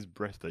is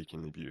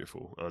breathtakingly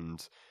beautiful,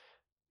 and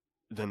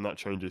then that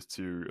changes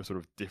to a sort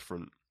of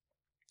different,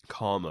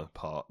 calmer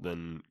part,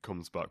 then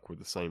comes back with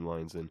the same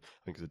lines in.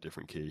 I think it's a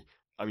different key.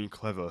 I mean,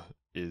 clever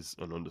is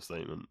an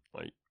understatement.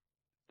 Like,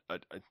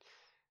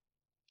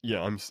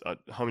 yeah,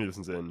 how many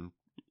listens in?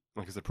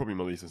 Like I said, probably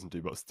my least listen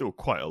to, but still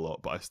quite a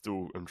lot. But I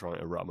still am trying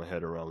to wrap my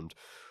head around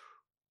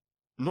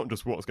not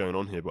just what's going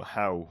on here, but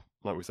how,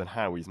 like we said,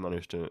 how he's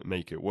managed to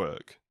make it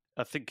work.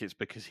 I think it's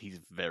because he's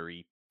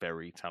very,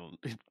 very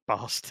talented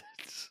bastard.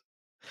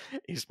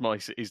 Is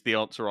the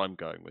answer I'm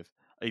going with.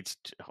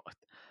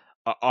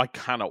 I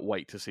cannot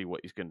wait to see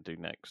what he's going to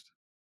do next.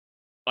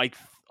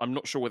 I'm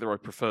not sure whether I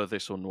prefer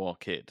this or Noir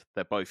Kid.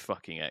 They're both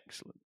fucking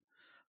excellent,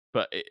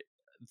 but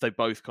they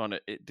both kind of,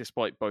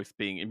 despite both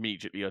being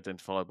immediately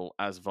identifiable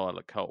as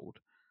Violet Cold,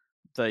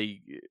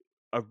 they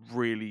are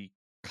really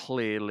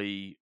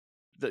clearly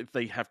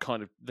they have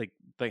kind of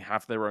they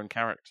have their own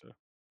character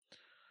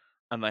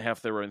and they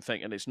have their own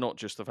thing, and it's not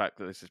just the fact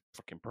that this is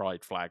fucking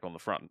pride flag on the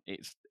front.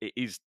 It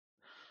is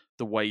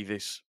the way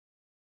the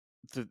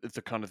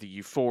kind of the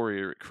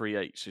euphoria it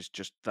creates is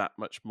just that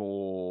much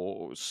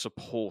more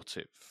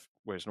supportive.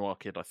 Whereas Noir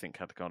Kid, I think,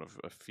 had kind of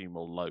a few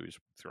more lows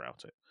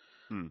throughout it,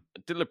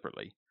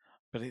 deliberately.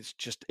 But it's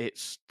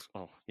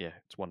oh yeah,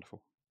 it's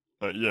wonderful.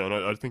 Yeah, and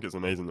I think it's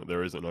amazing that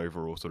there is an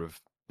overall sort of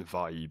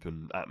vibe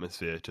and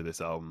atmosphere to this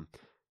album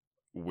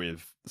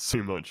with so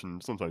much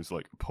and sometimes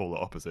like polar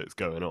opposites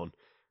going on.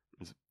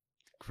 It's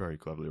very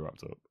cleverly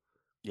wrapped up.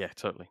 Yeah,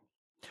 totally.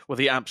 Well,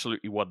 the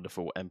absolutely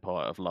wonderful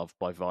Empire of Love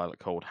by Violet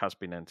Cold has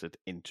been entered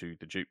into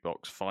the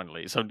jukebox.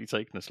 Finally, it's only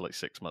taken us like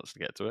 6 months to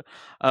get to it,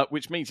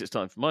 which means it's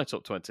time for my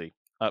top 20,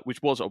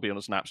 which was, I'll be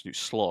honest, an absolute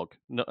slog.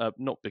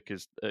 Not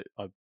because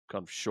I'm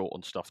kind of short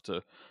on stuff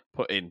to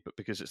put in, but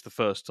because it's the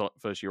first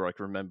year I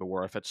can remember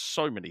where I've had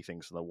so many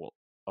things that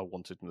I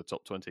wanted in the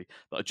top 20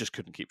 that I just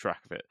couldn't keep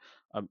track of it.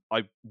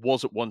 I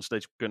was at one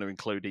stage going to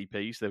include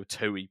EPs. There were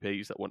 2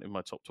 EPs that went in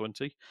my top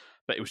 20,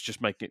 but it was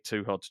just making it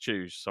too hard to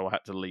choose. So I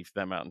had to leave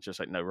them out and just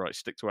say, no, right,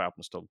 stick to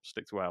albums, Tom,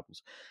 stick to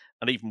albums.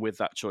 And even with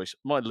that choice,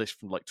 my list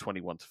from like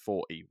 21 to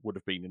 40 would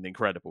have been an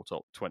incredible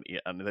top 20.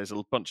 And there's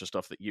a bunch of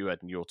stuff that you had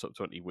in your top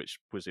 20, which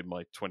was in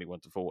my 21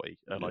 to 40.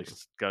 And I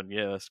was going,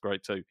 yeah, that's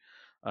great too.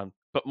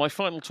 But my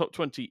final top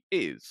 20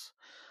 is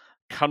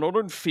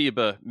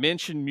Kanonenfieber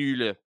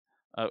Menschenmühle.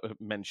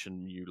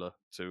 Menschenmühle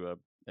to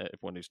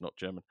everyone who's not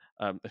German.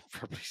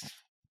 Probably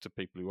to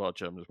people who are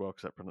German as well,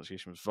 because that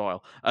pronunciation was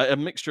vile. A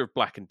mixture of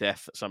Black and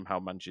Death that somehow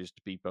manages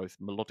to be both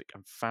melodic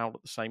and foul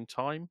at the same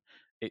time.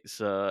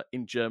 It's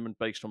in German,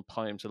 based on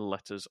poems and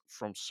letters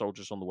from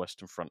soldiers on the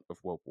Western Front of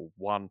World War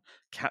One.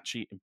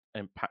 Catchy,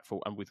 impactful,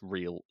 and with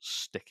real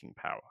sticking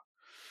power.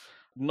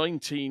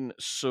 19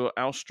 Sur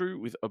Austru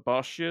with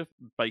Abashia,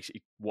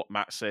 basically what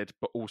Matt said,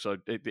 but also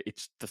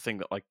it's the thing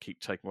that I keep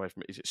taking away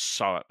from it is it's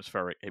so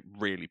atmospheric. It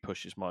really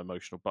pushes my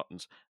emotional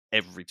buttons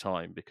every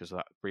time because of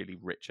that really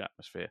rich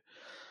atmosphere.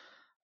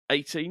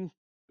 18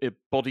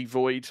 Body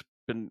Void,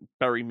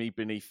 Bury Me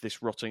Beneath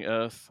This Rotting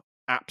Earth.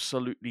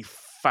 Absolutely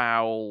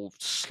foul,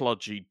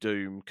 sludgy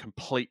doom,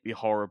 completely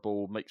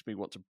horrible, makes me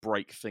want to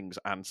break things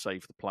and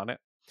save the planet.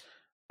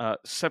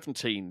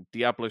 17,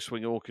 Diablo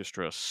Swing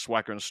Orchestra,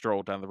 Swagger and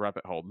Stroll Down the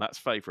Rabbit Hole. Matt's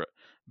favourite.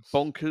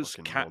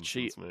 Bonkers,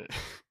 catchy.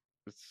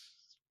 It's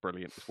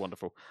brilliant. It's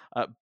wonderful.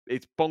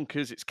 It's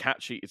bonkers, it's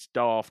catchy, it's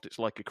daft. It's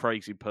like a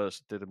crazy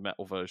person did a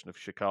metal version of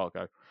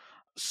Chicago.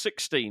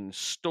 16,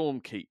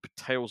 Stormkeep,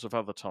 Tales of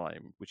Other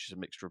Time, which is a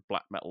mixture of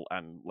black metal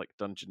and like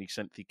dungeony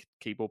synthy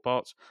keyboard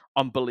parts.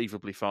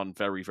 Unbelievably fun,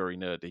 very, very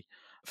nerdy.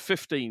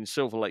 15,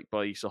 Silver Lake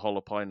by Issa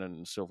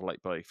Holopainen, Silver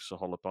Lake by Issa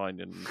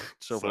Holopainen,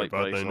 Silver Lake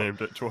by They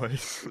named it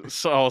twice.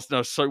 So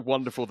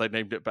wonderful they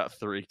named it about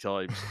 3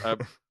 times.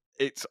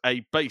 it's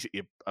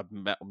basically a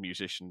metal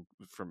musician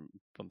from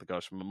one of the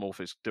guys from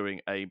Amorphis doing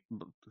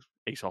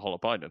Esa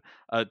Holopainen,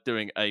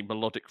 doing a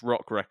melodic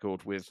rock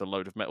record with a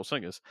load of metal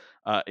singers.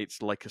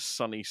 It's like a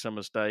sunny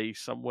summer's day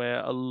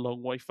somewhere a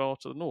long way far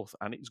to the north,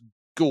 and it's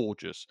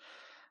gorgeous.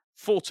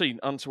 14,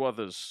 Unto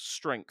Others,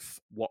 Strength,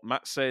 what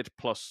Matt said,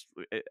 plus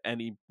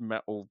any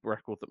metal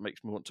record that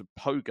makes me want to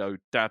pogo,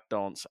 dad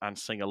dance, and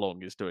sing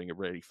along is doing a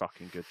really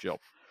fucking good job.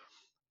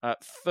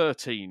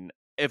 13,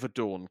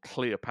 Everdawn,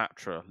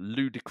 Cleopatra,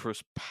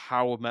 ludicrous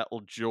power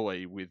metal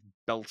joy with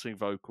belting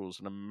vocals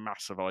and a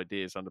massive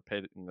ideas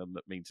underpinning them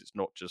that means it's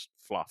not just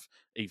fluff.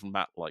 Even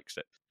Matt likes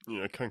it.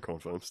 Yeah, I can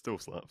confirm, still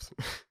slaps.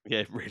 Yeah,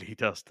 it really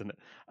does, doesn't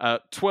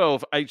it?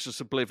 12,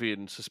 Ageless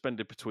Oblivion,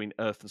 Suspended Between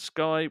Earth and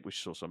Sky, which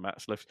is also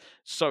Matt's list.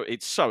 So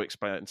it's so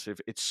expansive,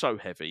 it's so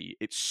heavy,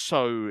 it's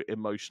so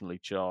emotionally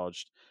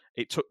charged.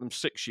 It took them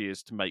 6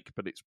 years to make,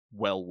 but it's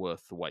well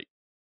worth the wait.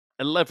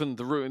 11,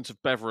 The Ruins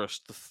of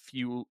Beverus,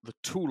 the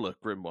Tula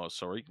Grimoire,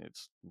 sorry,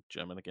 it's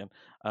German again.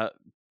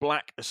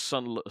 Black as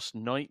Sunless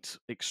Night,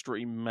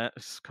 extreme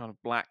kind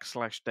of black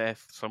 /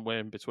 death, somewhere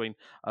in between,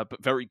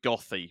 but very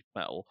gothy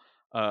metal.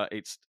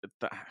 It's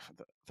the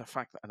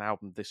fact that an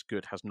album this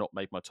good has not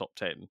made my top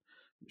 10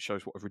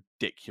 shows what a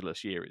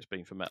ridiculous year it's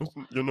been for metal.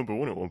 Wasn't your number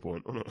one at one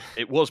point, wasn't it?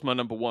 It was my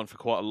number one for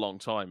quite a long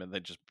time, and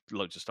then just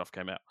loads of stuff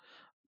came out.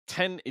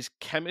 10 is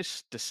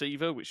Chemist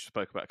Deceiver, which we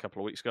spoke about a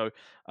couple of weeks ago.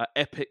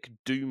 Epic,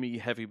 doomy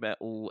heavy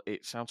metal.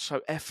 It sounds so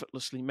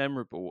effortlessly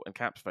memorable and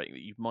captivating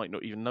that you might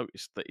not even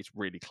notice that it's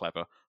really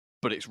clever,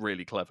 but it's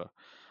really clever.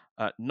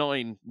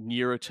 9,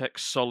 Neurotech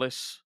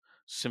Solace,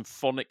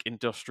 symphonic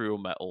industrial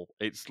metal.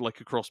 It's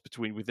like a cross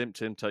between Within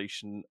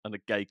Temptation and a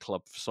gay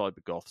club for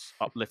cybergoths.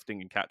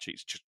 Uplifting and catchy.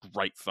 It's just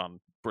great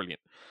fun.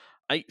 Brilliant.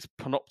 8,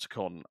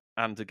 Panopticon,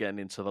 and again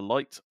Into the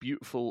Light.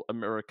 Beautiful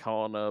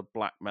Americana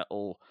black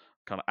metal,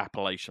 kind of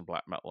Appalachian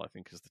black metal, I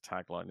think is the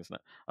tagline, isn't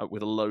it?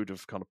 With a load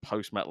of kind of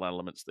post-metal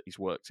elements that he's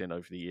worked in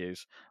over the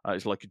years.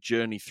 It's like a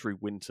journey through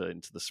winter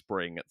into the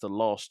spring. The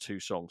last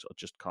 2 songs are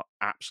just kind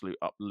of absolute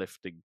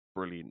uplifting,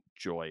 brilliant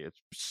joy. It's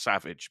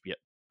savage, yet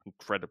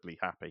incredibly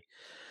happy.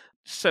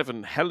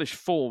 7, Hellish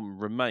Form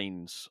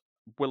Remains.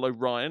 Will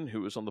O'Ryan,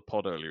 who was on the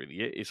pod earlier in the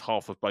year, is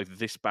half of both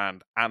this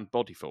band and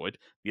Body Void,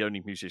 the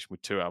only musician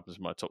with 2 albums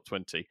in my top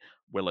 20.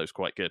 Willow's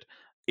quite good.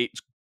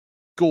 It's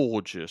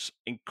gorgeous,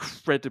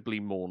 incredibly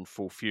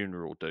mournful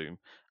funeral doom,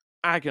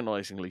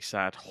 agonizingly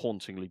sad,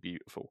 hauntingly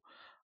beautiful.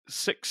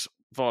 6,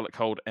 Violet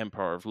Cold,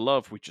 Empire of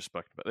Love. We just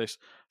spoke about this.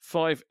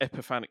 5,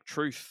 Epiphanic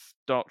Truth,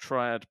 Dark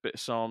Triad, Bit of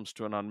Psalms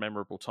to an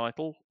unmemorable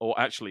title. Or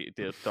actually, it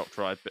did Dark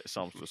Triad, Bit of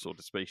Psalms to a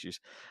Sordid Species.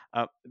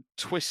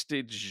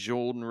 Twisted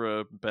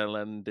genre,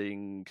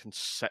 bell-ending,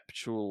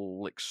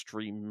 conceptual,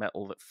 extreme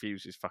metal that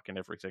fuses fucking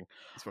everything.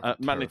 It's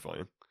fucking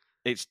terrifying.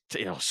 It's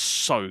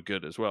so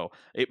good as well.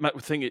 It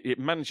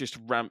manages to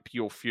ramp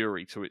your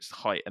fury to its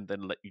height and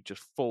then let you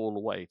just fall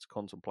away to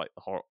contemplate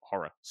the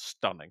horror.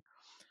 Stunning.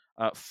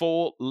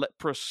 4,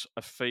 Leprous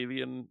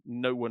Aphelion.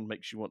 No one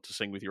makes you want to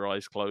sing with your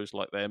eyes closed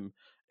like them.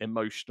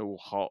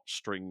 Emotional,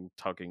 heartstring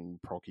tugging,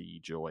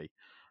 proggy joy.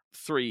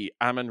 3,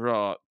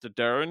 Amun-Ra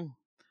D'Addaran.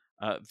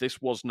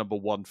 This was number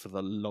 1 for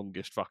the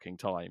longest fucking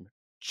time.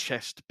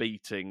 Chest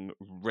beating,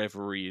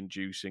 reverie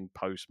inducing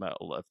post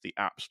metal of the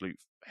absolute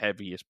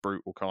heaviest,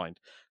 brutal kind.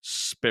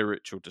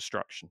 Spiritual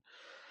destruction.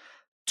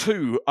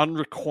 2,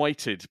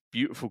 Unrequited,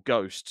 Beautiful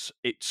Ghosts.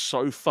 It's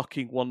so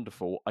fucking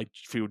wonderful. I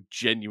feel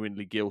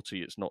genuinely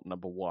guilty it's not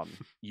number 1.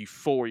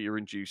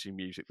 Euphoria-inducing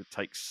music that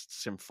takes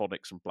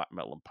symphonics and black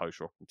metal and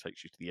post-rock and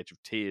takes you to the edge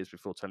of tears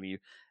before telling you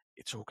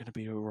it's all going to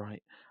be all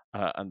right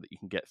and that you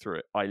can get through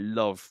it. I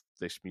love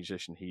this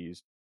musician. He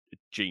is a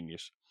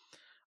genius.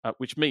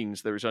 Which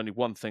means there is only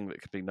one thing that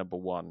could be number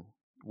 1.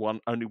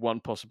 Only one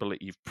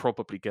possibility. You've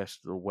probably guessed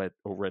it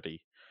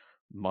already.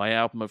 My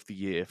album of the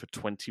year for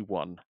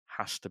 21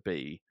 has to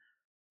be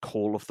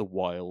Call of the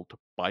Wild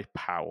by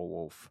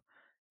Powerwolf.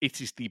 It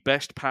is the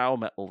best power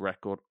metal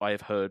record I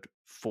have heard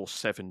for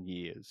 7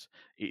 years.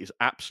 It is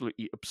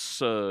absolutely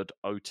absurd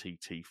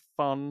OTT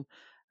fun.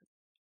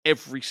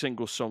 Every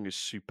single song is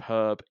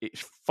superb.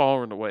 It's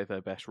far and away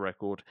their best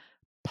record.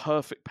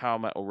 Perfect power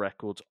metal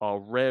records are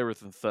rarer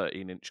than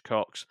 13-inch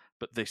cocks,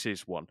 but this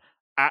is one.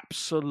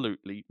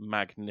 Absolutely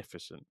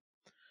magnificent.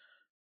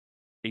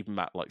 Even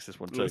Matt likes this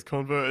one too. It's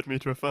converted me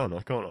to a fan.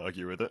 I can't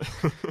argue with it.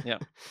 Yeah.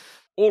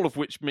 All of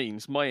which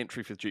means my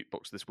entry for the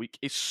jukebox this week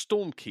is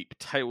Stormkeep: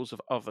 Tales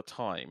of Other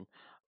Time,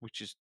 which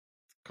is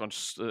kind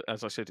of,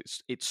 as I said,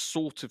 it's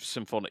sort of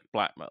symphonic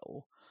black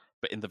metal,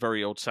 but in the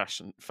very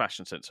old-fashioned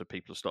sense. So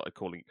people have started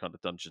calling it kind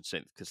of dungeon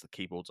synth because the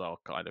keyboards are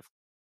kind of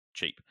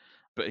cheap.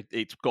 But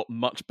it's got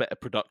much better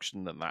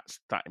production than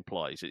that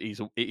implies. It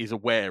is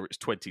aware it's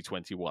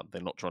 2021.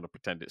 They're not trying to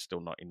pretend it's still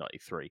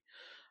 1993.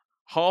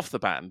 Half the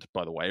band,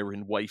 by the way, are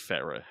in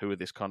Wayfarer, who are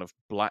this kind of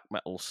black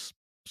metal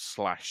 /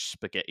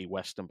 spaghetti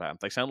western band.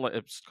 They sound like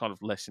a kind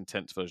of less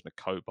intense version of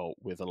Cobalt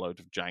with a load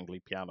of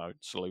jangly piano and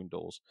saloon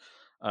doors,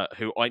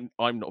 who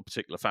I'm not a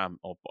particular fan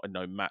of, but I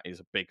know Matt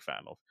is a big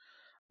fan of.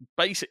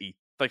 Basically,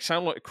 they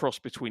sound like a cross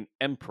between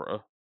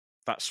Emperor,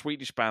 that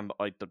Swedish band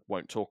that I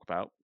won't talk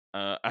about,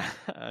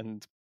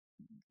 And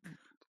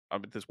I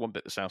mean, there's one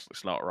bit that sounds like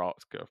Sonata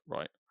Arctica,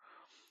 right,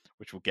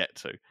 which we'll get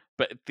to.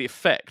 But the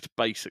effect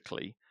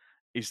basically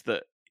is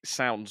that it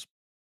sounds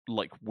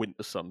like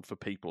Winter Sun for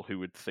people who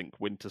would think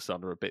Winter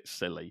Sun are a bit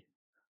silly,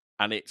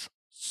 and it's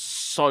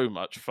so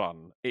much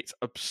fun. It's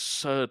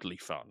absurdly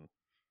fun.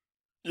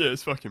 Yeah,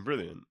 it's fucking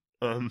brilliant.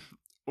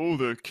 All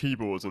the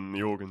keyboards and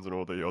the organs and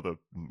all the other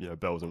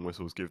bells and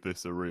whistles give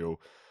this a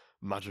real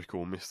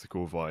magical,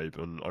 mystical vibe,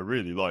 and I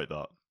really like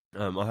that.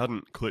 I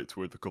hadn't clicked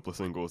with a couple of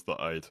singles that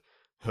I'd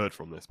heard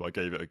from this, but I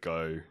gave it a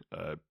go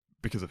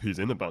because of who's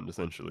in the band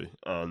essentially,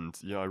 and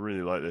yeah, I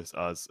really like this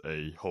as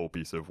a whole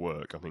piece of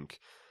work. I think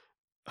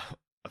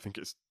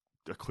it's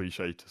a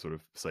cliche to sort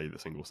of say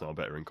that singles sound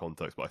better in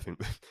context, but I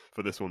think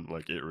for this one,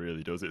 like it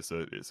really does. It's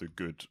a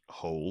good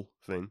whole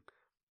thing.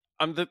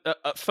 And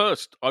at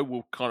first, I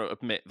will kind of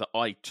admit that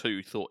I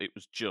too thought it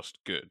was just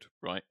good,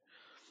 right?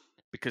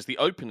 Because the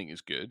opening is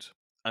good,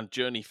 and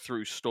Journey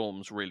Through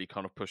Storms really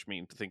kind of pushed me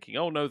into thinking,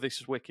 oh no, this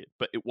is wicked.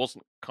 But it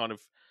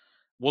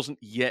wasn't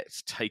yet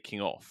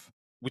taking off,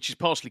 which is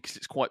partially because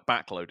it's quite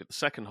backloaded. The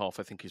second half,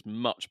 I think, is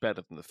much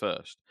better than the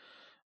first.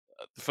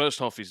 The first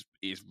half is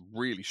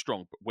really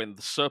strong, but when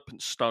the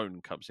Serpent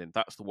Stone comes in,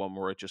 that's the one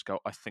where I just go,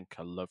 I think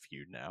I love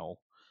you now.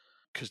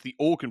 Because the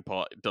organ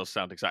part does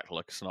sound exactly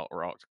like a Sonata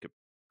Arctica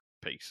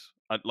piece.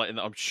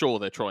 I'm sure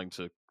they're trying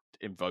to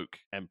invoke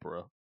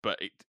Emperor, but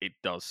it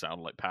does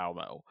sound like power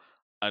metal.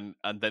 And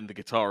then the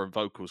guitar and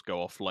vocals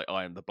go off like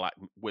I Am the Black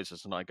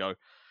Wizards, and I go,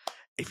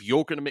 if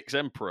you're going to mix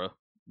Emperor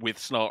with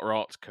Sonata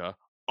Arctica,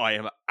 I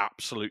am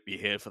absolutely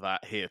here for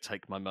that. Here,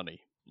 take my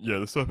money. Yeah,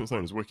 the Serpent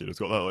Stone is wicked. It's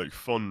got that like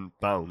fun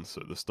bounce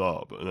at the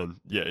start, but then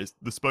yeah, it's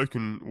the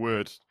spoken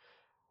word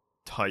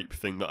type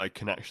thing that I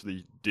can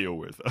actually deal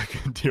with. I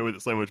can deal with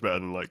it so much better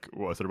than like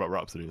what I said about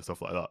Rhapsody and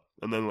stuff like that.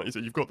 And then like you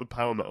said, you've got the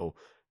power metal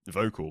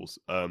vocals,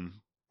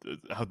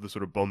 have the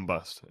sort of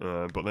bombast,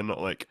 but they're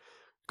not like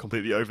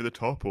completely over the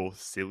top or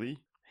silly.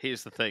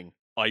 Here's the thing.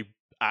 I'm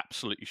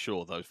absolutely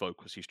sure those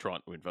vocals he's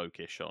trying to invoke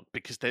Ishon,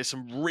 because there's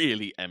some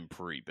really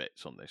emperor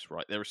bits on this,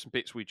 right? There are some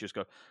bits we just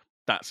go,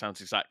 that sounds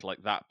exactly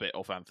like that bit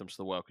of Anthems to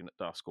the Welkin at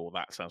Dusk, or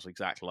that sounds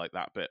exactly like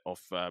that bit of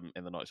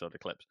In the Nightside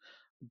Eclipse.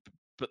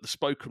 But the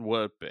spoken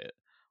word bit,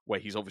 where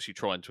he's obviously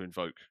trying to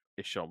invoke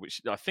Ishon,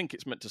 which I think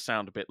it's meant to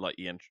sound a bit like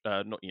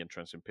not Ian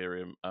Trans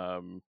Imperium,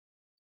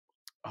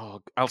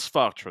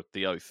 Alsfatra,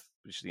 the Oath,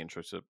 which is the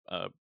intro to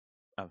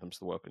Anthems to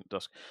the Welkin at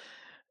Dusk.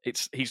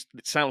 It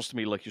sounds to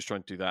me like he's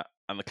trying to do that,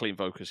 and the clean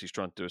vocals he's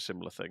trying to do a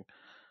similar thing.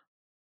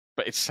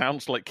 But it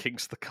sounds like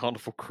Kings of the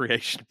Carnival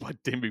creation by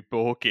Dimmu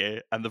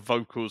Borgir, and the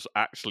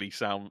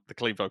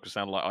clean vocals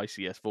sound like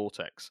ICS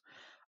Vortex.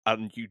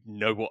 And you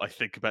know what I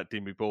think about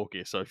Dimmu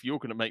Borgir, so if you're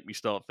going to make me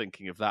start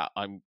thinking of that,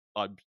 I'm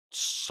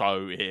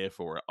so here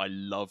for it. I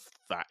love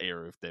that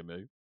era of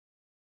Dimmu.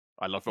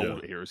 I love all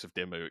the eras of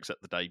Dimmu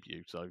except the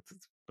debut.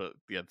 But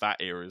yeah, that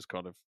era is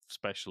kind of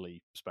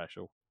especially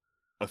special.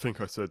 I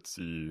think I said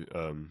to you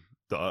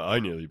that I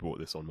nearly bought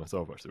this on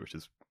myself actually, which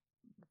is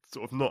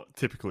sort of not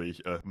typically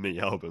a me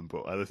album,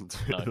 but I listened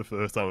to it the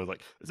first time. I was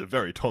like, "It's a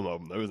very Tom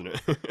album, though, isn't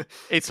it?"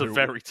 It's a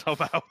very Tom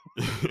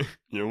album.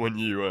 When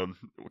you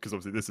because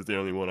obviously this is the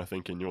only one I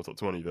think in your top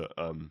 20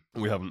 that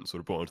we haven't sort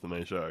of brought onto the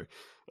main show.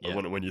 Yeah.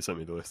 When you sent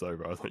me the list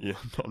over, I was like, yeah,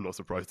 I'm not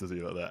surprised to see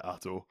that there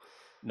at all.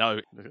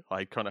 No,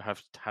 I kind of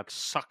have had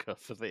sucker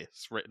for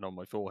this written on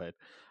my forehead.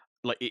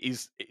 Like it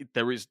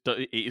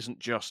isn't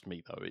just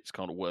me though. It's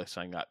kind of worth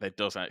saying that there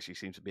does actually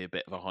seem to be a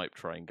bit of a hype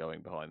train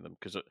going behind them,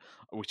 because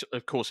which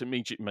of course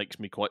immediately makes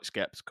me quite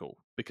skeptical,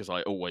 because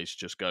I always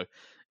just go,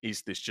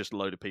 is this just a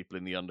load of people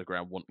in the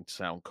underground wanting to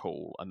sound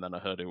cool? And then I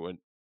heard it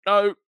went,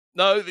 no,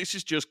 this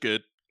is just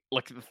good.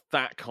 Like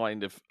that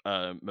kind of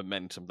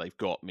momentum they've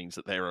got means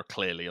that there are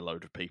clearly a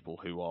load of people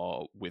who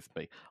are with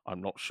me.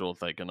 I'm not sure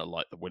they're going to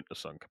like the Winter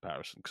Sun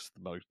comparison, because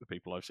the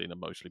people I've seen are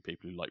mostly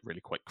people who like really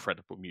quite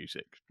credible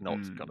music, not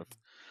kind of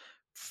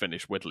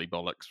Finnish widdly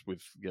bollocks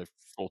with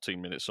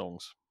 14-minute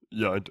songs.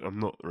 Yeah, I'm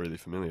not really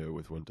familiar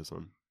with Winter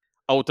Sun.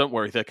 Oh, don't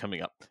worry, they're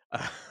coming up.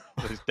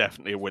 There's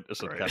definitely a Winter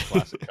Sun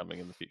classic coming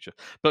in the future.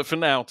 But for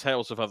now,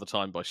 Tales of Other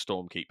Time by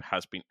Stormkeep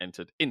has been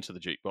entered into the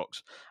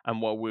jukebox.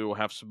 And while we will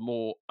have some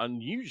more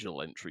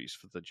unusual entries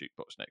for the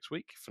jukebox next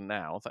week, for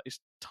now, that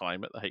is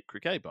time at the Hate Crew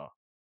Gay Bar.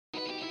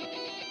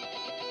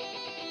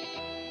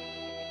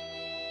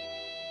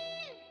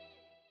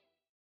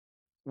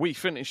 We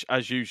finish,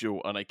 as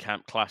usual, on a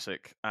camp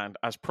classic, and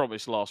as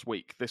promised last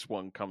week, this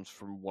one comes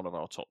from one of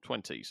our top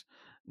 20s.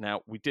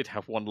 Now, we did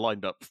have one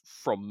lined up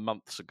from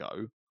months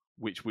ago,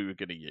 which we were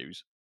going to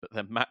use, but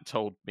then Matt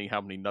told me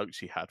how many notes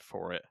he had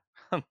for it,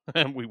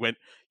 and we went,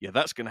 yeah,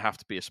 that's going to have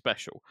to be a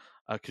special,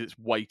 because it's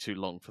way too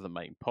long for the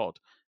main pod.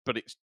 But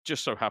it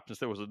just so happens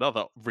there was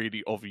another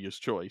really obvious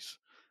choice,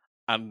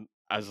 and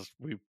as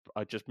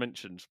I just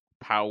mentioned,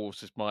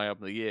 Powerwolves is my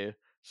album of the year.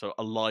 So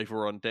Alive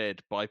or Undead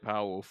by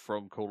Powerwolf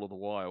from Call of the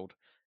Wild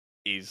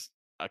is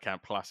a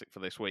camp classic for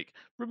this week.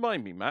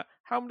 Remind me, Matt,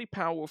 how many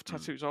Powerwolf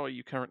tattoos are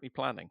you currently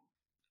planning?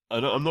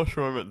 I'm not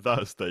sure I'm at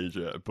that stage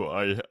yet, but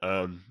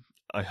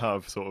I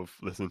have sort of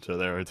listened to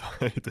their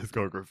entire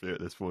discography at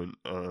this point.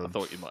 I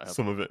thought you might have.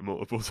 Some of it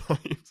multiple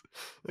times.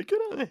 They're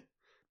good, aren't they?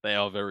 They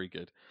are very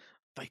good.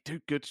 They do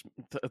good.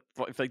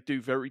 They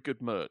do very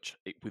good merch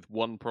with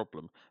one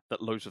problem: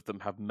 that loads of them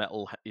have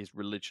metal is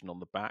religion on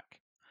the back,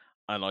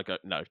 and I go,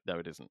 no,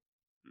 it isn't.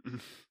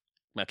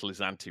 Metal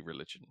is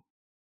anti-religion.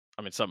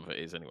 I mean, some of it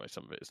is anyway.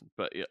 Some of it isn't.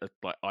 But yeah,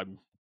 like I'm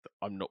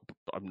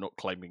not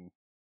claiming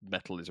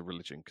metal is a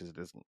religion because it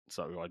isn't.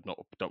 So I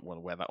don't want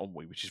to wear that on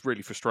me, which is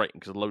really frustrating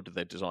because a load of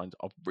their designs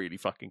are really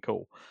fucking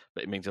cool.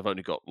 But it means I've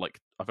only bought like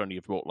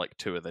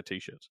 2 of their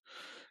t-shirts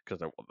because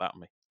I don't want that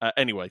on me.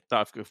 Anyway,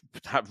 that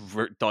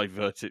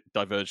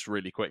diverged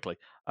really quickly.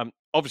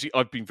 Obviously,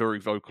 I've been very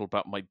vocal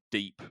about my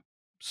deep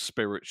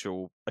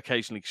spiritual,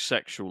 occasionally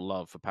sexual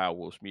love for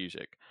Powerwolf's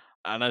music.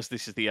 And as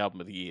this is the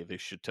album of the year,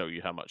 this should tell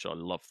you how much I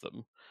love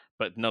them.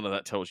 But none of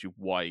that tells you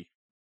why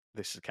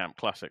this is a camp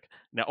classic.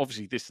 Now,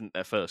 obviously, this isn't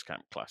their first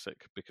camp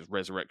classic because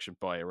Resurrection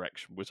by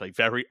Erection was a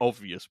very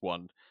obvious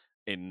one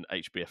in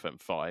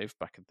HBFM 5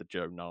 back in the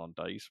Joe Narn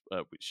days,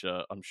 which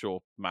I'm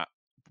sure Matt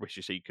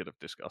wishes he could have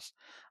discussed.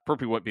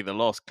 Probably won't be the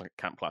last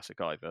camp classic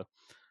either,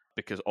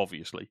 because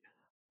obviously.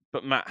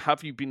 But Matt,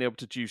 have you been able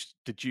to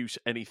deduce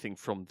anything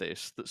from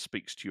this that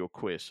speaks to your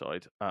queer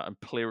side? And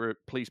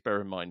please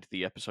bear in mind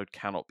the episode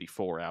cannot be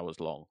 4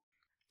 hours long.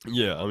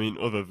 Yeah, I mean,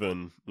 other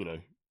than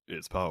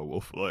it's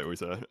Powerwolf, like we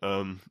say.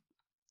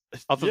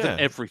 Other than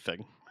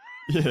everything.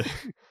 Yeah,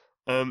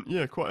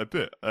 yeah, quite a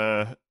bit.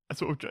 I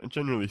sort of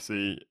generally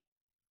see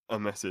a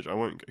message. I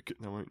won't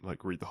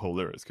like read the whole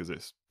lyrics because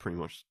it's pretty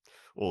much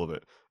all of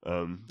it.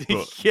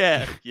 But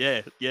yeah,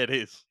 it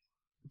is.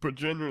 But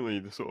generally,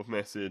 the sort of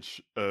message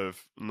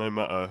of no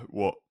matter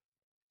what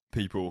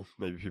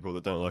maybe people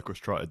that don't like us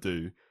try to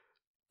do,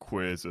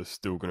 queers are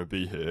still going to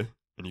be here,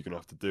 and you're going to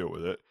have to deal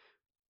with it.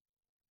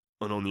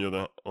 And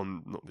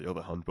not the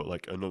other hand, but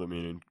like another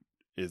meaning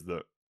is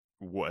that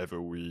whatever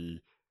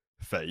we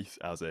face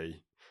as a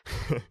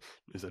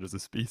as a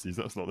species,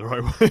 that's not the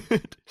right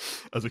word,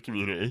 as a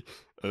community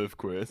of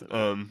queers,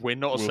 we're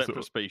not a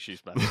separate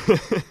species, man.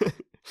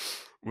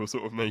 We'll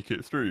sort of make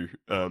it through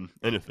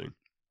anything,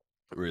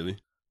 really.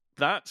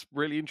 That's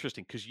really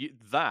interesting because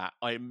that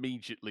I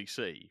immediately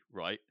see,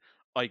 right?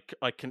 I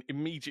can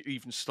immediately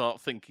even start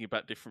thinking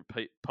about different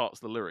parts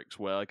of the lyrics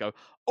where I go,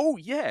 oh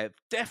yeah,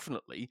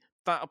 definitely,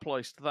 that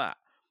applies to that.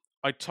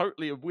 I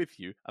totally am with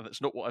you, and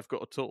that's not what I've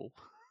got at all.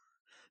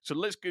 So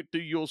let's do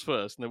yours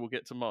first, and then we'll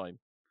get to mine.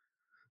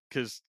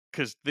 Because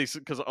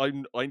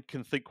I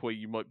can think where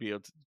you might be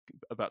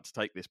about to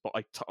take this, but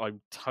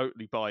I'm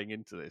totally buying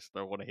into this,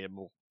 and I want to hear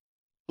more.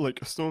 Like,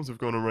 storms have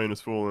gone and rain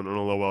has fallen, and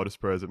all our wildest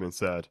prayers have been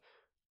said.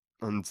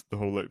 And the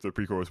whole the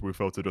pre-chorus, we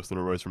fell to dust and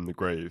arose from the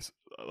graves.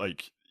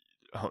 Like,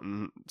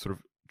 sort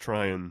of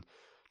try and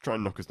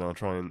knock us down,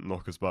 try and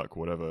knock us back,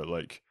 whatever.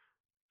 Like,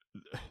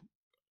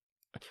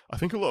 I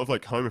think a lot of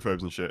like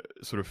homophobes and shit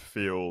sort of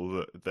feel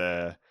that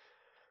their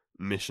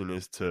mission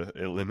is to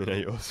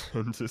eliminate us,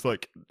 and it's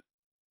like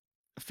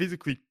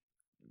physically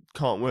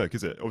can't work,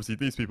 is it? Obviously,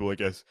 these people, I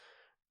guess,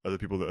 are the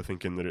people that are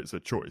thinking that it's a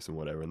choice and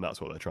whatever, and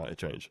that's what they're trying to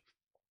change.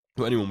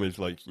 But anyone with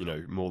like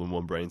more than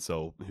one brain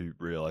cell who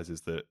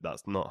realizes that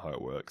that's not how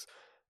it works,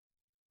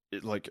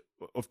 it like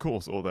of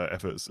course all their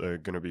efforts are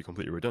going to be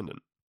completely redundant.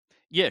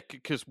 Yeah,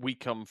 because we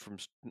come from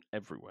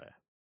everywhere.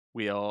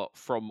 We are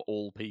from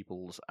all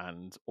peoples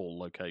and all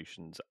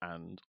locations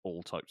and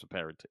all types of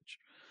parentage.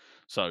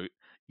 So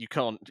you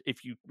can't,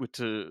 if you were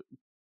to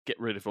get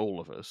rid of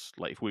all of us,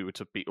 like if we were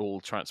to be all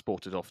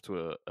transported off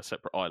to a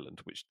separate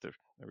island, which there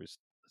is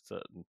a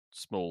certain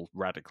small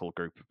radical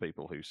group of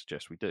people who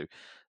suggest we do,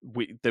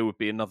 there would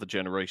be another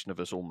generation of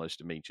us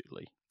almost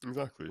immediately.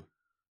 Exactly.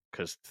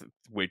 Because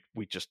we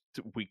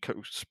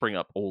spring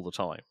up all the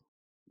time.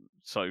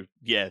 So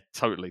yeah,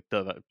 totally,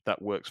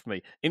 that works for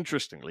me.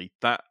 Interestingly,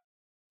 that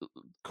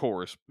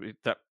chorus,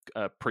 that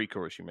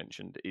pre-chorus you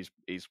mentioned,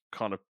 is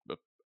kind of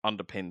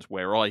underpins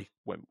where I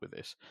went with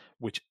this,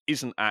 which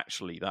isn't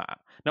actually that.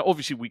 Now,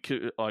 obviously, we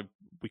could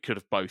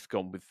have both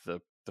gone with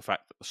the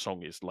fact that the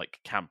song is like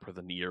camper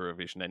than the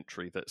Eurovision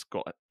entry that's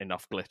got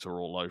enough glitter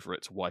all over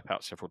it to wipe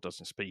out several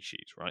dozen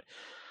species, right?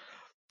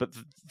 But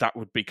that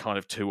would be kind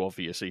of too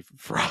obvious even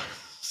for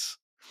us.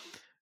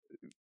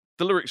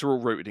 The lyrics are all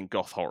rooted in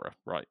goth horror,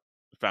 right?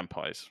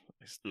 Vampires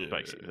is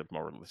basically the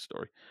moral of the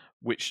story,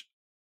 which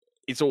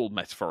it's all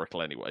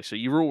metaphorical anyway. So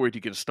you're already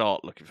going to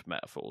start looking for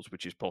metaphors,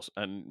 which is possible.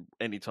 And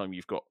anytime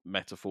you've got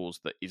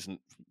metaphors that isn't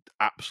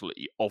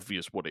absolutely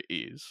obvious what it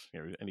is,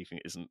 anything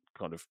that isn't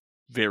kind of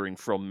veering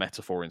from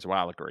metaphor into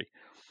allegory,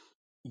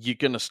 you're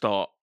going to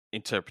start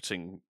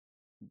interpreting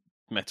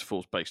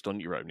metaphors based on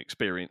your own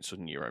experience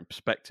and your own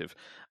perspective.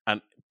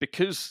 And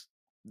because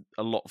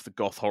a lot of the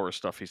goth horror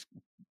stuff is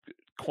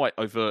quite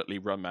overtly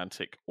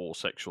romantic or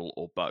sexual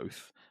or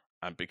both,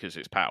 and because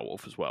it's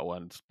Powerwolf as well,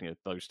 and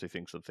those two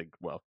things, I think.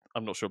 Well,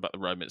 I'm not sure about the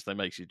romance. They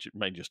may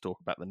just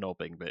talk about the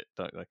knobbing bit,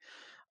 don't they?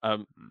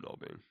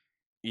 Knobbing.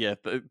 Yeah.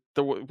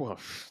 Well,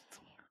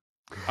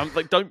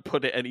 they don't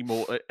put it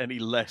any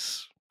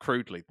less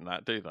crudely than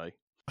that, do they?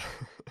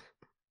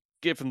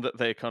 given that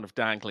they're kind of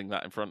dangling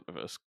that in front of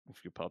us,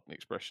 if you pardon the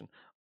expression,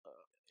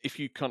 if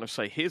you kind of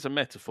say, here's a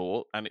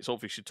metaphor, and it's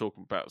obviously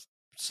talking about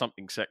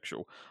something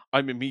sexual,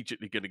 I'm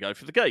immediately going to go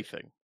for the gay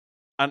thing.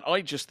 And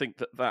I just think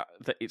that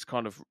it's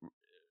kind of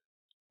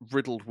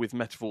riddled with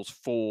metaphors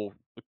for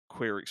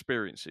queer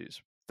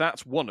experiences.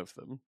 That's one of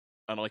them,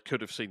 and I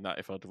could have seen that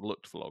if I'd have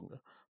looked for longer.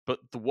 But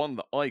the one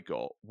that I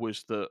got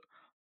was that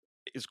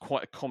it's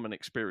quite a common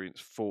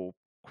experience for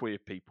queer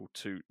people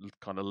to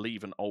kind of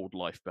leave an old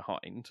life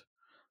behind,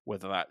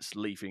 whether that's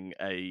leaving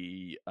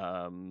a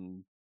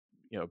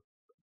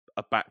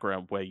a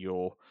background where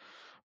you're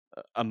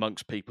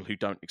amongst people who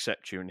don't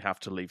accept you and you have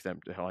to leave them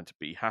behind to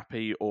be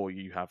happy, or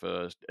you have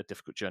a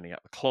difficult journey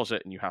out the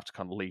closet and you have to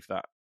kind of leave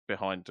that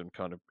behind and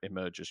kind of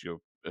emerge as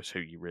who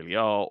you really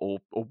are, or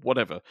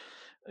whatever.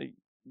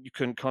 You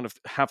can kind of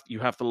have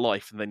the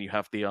life and then you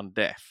have the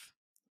undeath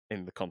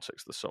in the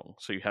context of the song.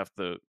 So you have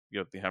the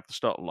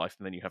start of life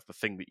and then you have the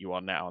thing that you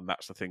are now, and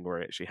that's the thing where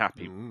you're actually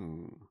happy.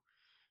 Ooh,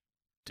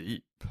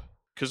 deep.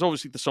 Because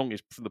obviously the song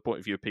is from the point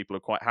of view of people who are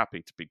quite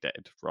happy to be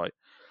dead, right?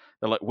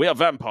 They're like, we are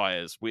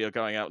vampires. We are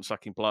going out and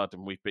sucking blood,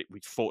 and we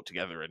fought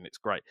together, and it's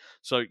great.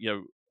 So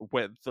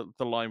where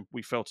the line,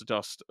 we fell to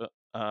dust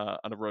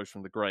and arose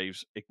from the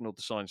graves, ignored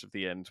the signs of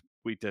the end.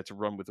 We dare to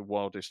run with the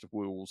wildest of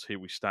wolves. Here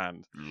we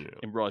stand. Yeah.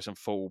 In rise and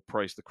fall,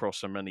 praise the cross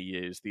so many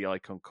years. The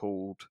icon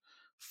called,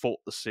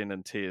 fought the sin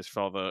and tears,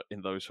 Father,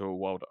 in those who are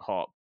wild at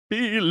heart.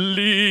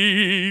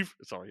 Believe.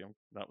 Sorry,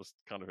 that was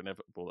kind of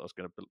inevitable. That I was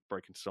going to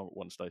break into song at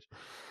one stage.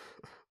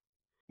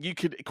 You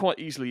could quite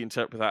easily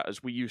interpret that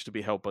as, we used to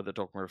be held by the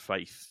dogma of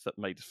faith that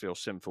made us feel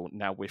sinful.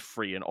 Now we're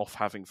free and off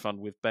having fun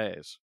with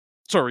bears.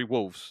 Sorry,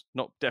 wolves.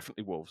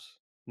 Definitely wolves.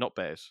 Not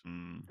bears.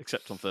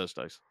 Except on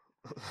Thursdays.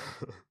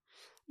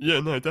 Yeah,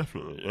 no,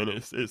 definitely. And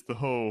it's the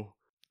whole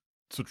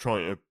sort of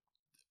trying to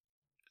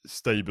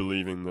stay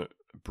believing that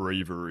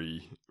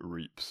bravery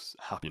reaps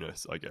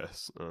happiness, I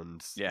guess.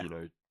 And,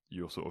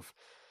 your sort of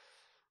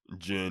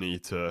journey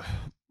to,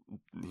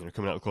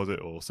 coming out of the closet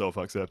or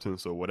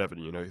self-acceptance or whatever,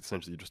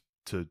 essentially just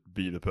to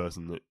be the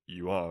person that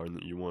you are and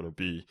that you want to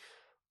be,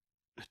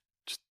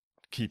 just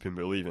keeping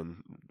believing,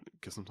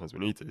 because sometimes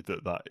we need to,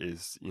 that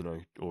is, all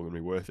going to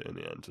be worth it in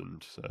the end.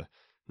 And,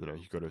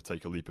 you've got to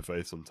take a leap of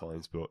faith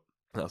sometimes, but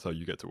that's how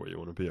you get to where you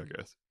want to be, I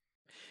guess.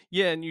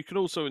 Yeah, and you can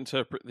also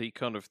interpret the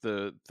kind of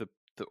the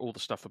all the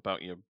stuff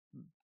about,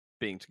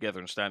 being together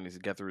and standing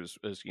together as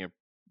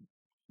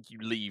you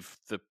leave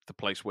the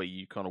place where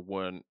you kind of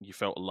you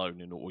felt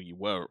alone or you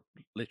were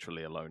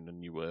literally alone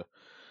and you were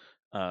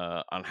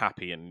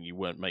unhappy and you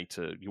weren't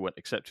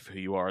accepted for who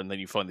you are, and then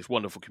you find this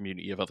wonderful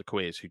community of other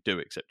queers who do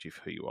accept you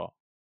for who you are,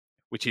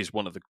 which is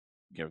one of the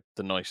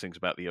the nice things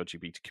about the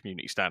LGBT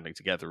community standing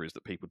together, is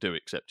that people do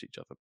accept each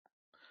other.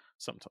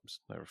 Sometimes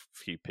there are a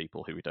few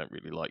people who we don't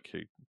really like who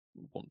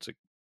want to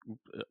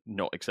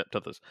not accept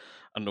others,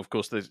 and of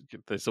course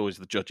there's always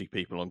the judgy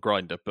people on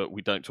Grindr, but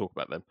we don't talk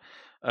about them.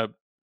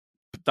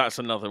 But that's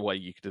another way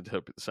you could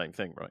interpret the same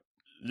thing, right?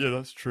 Yeah,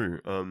 that's true.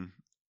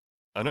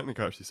 I don't think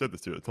I actually said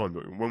this to you at the time,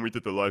 but when we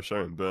did the live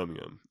show in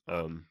Birmingham,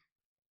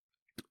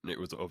 it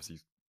was obviously,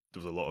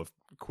 there was a lot of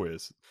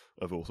queers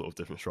of all sort of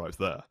different stripes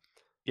there.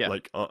 Yeah.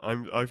 Like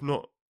I've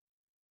not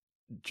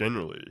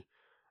generally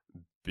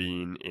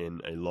been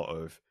in a lot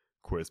of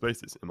queer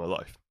spaces in my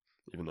life,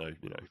 even though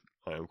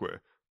I am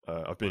queer.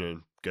 I've been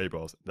in gay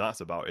bars.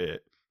 That's about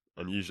it,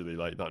 and usually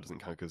like that doesn't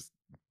count because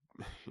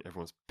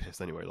everyone's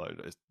pissed anyway. Like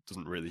it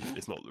doesn't really,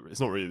 it's not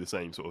really the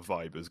same sort of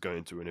vibe as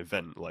going to an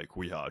event like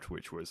we had,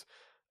 which was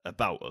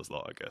about us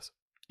lot, I guess.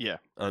 Yeah.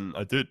 And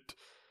I did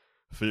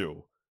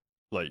feel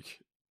like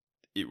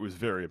it was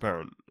very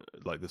apparent,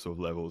 like the sort of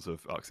levels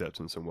of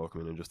acceptance and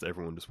welcoming, and just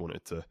everyone just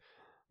wanted to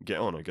get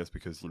on, I guess,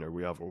 because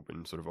we have all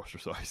been sort of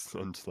ostracized,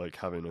 and like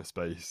having a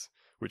space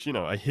which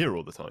I hear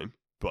all the time,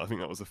 but I think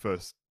that was the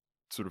first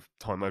sort of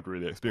time I'd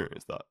really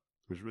experienced that.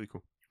 It was really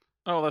cool.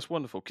 Oh, that's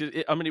wonderful. Because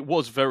it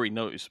was very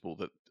noticeable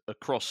that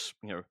across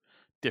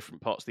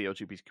different parts of the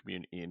LGBT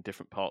community and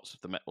different parts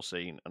of the metal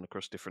scene and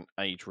across different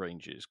age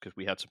ranges, because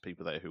we had some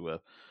people there who were,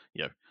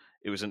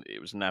 it was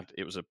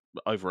a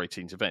over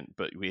 18s event,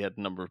 but we had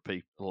a number of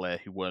people there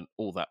who weren't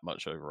all that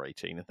much over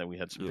 18, and then we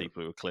had some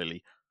people who were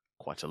clearly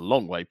quite a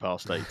long way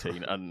past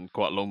 18 and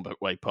quite a long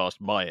way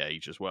past my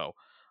age as well.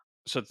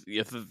 So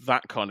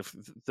that kind of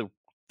the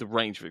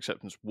range of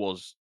acceptance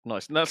was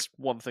nice, and that's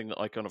one thing that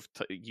I kind of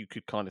you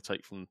could kind of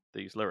take from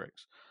these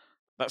lyrics.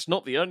 That's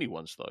not the only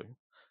ones though,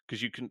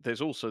 because there's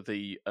also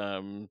the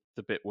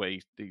bit where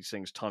he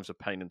sings times of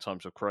pain and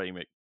times of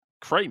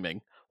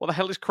craving. What the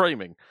hell is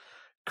craving?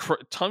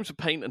 Times of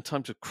pain and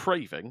times of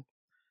craving,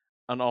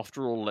 and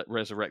after all, let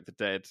resurrect the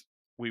dead.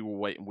 We will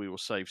wait and we will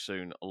save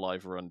soon,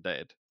 alive or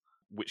undead,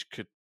 which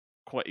could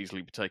quite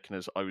easily be taken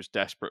as I was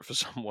desperate for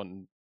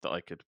someone that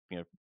I could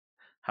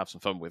have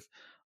some fun with,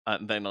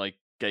 and then I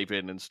gave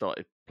in and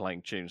started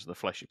playing tunes of the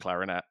Fleshy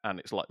Clarinet, and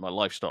it's like my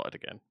life started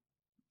again.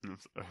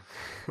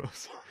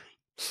 Sorry.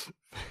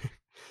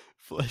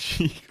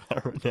 Fleshy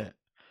Clarinet.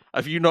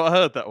 Have you not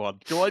heard that one?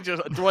 Do I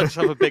just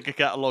have a bigger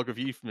catalogue of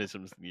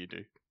euphemisms than you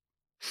do?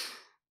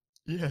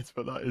 Yes,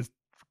 but that is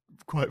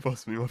quite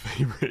possibly my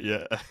favourite.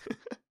 Yeah.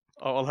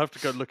 I'll have to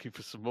go looking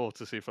for some more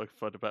to see if I can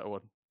find a better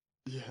one.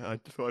 Yeah, I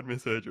thought I'd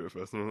misheard you at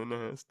first, and I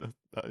was like, no,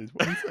 that is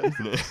what he said,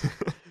 isn't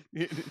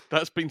it?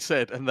 That's been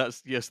said, and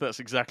that's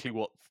exactly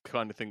what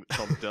kind of thing that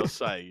Tom does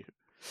say.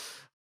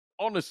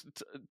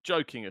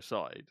 Joking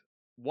aside,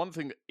 one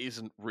thing that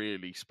isn't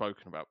really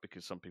spoken about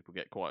because some people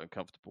get quite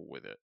uncomfortable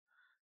with it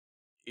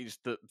is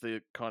that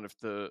the kind of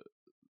the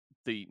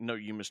no,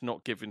 you must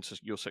not give into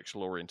your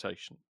sexual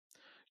orientation.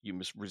 You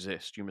must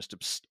resist. You must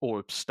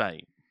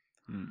abstain.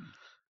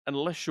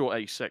 Unless you're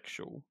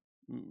asexual,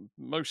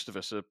 most of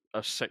us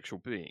are sexual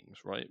beings,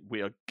 right?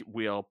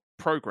 We are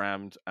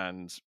programmed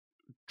and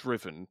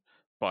driven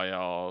by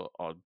our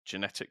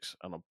genetics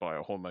and by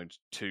our hormones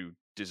to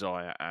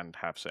desire and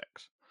have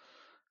sex.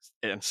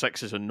 And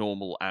sex is a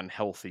normal and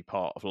healthy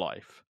part of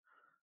life.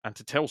 And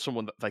to tell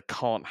someone that they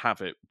can't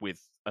have it with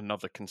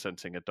another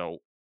consenting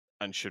adult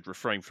and should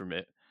refrain from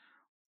it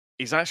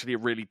is actually a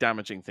really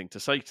damaging thing to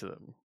say to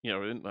them. You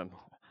know, and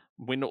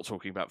we're not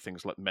talking about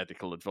things like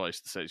medical advice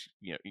that says,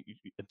 you know,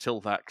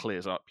 until that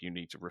clears up, you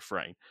need to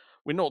refrain.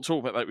 We're not talking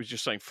about that. We're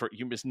just saying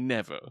you must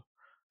never.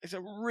 It's a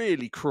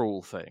really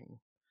cruel thing.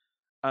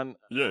 And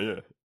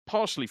yeah.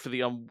 Partially for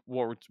the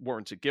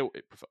unwarranted guilt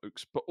it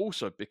provokes, but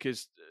also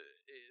because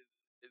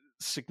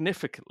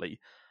significantly,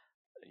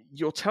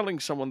 you're telling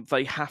someone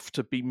they have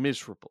to be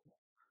miserable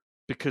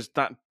because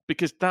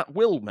that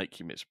will make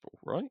you miserable,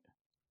 right?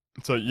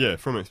 So yeah,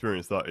 from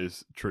experience, that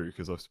is true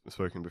because I've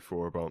spoken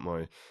before about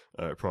my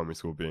primary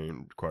school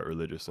being quite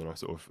religious, and I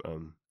sort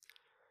of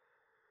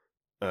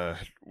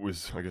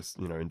was, I guess,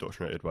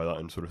 indoctrinated by that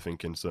and sort of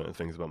thinking certain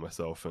things about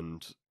myself,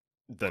 and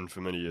then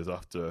for many years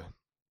after,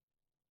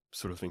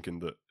 sort of thinking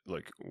that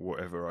like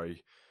whatever I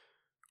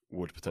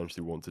would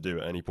potentially want to do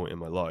at any point in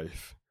my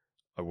life,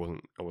 I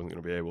wasn't going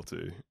to be able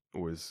to.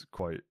 Was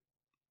quite,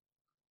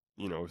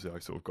 obviously I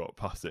sort of got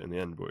past it in the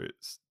end, but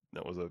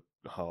that was a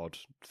hard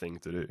thing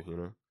to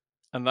do.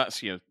 And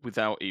that's,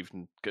 without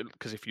even,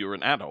 because if you're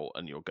an adult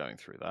and you're going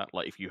through that,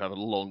 like if you have a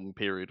long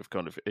period of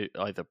kind of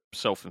either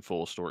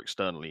self-enforced or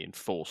externally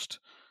enforced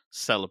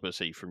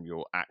celibacy from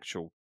your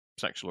actual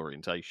sexual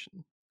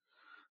orientation,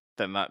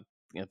 then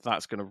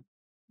that's going to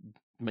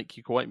make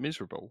you quite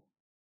miserable.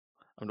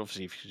 I mean,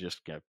 obviously, if you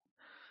just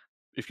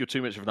if you're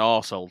too much of an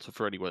arsehole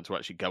for anyone to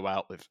actually go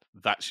out with,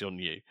 that's on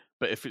you.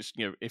 But if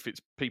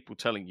it's people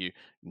telling you,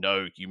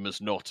 no, you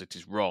must not, it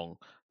is wrong,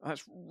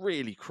 that's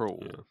really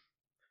cruel. Yeah.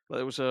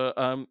 There was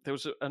a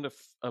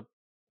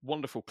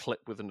wonderful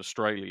clip with an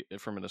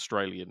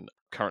Australian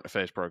current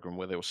affairs program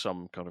where there was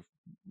some kind of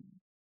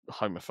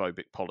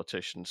homophobic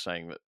politician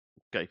saying that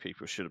gay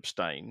people should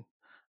abstain,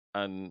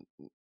 and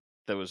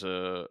there was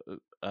a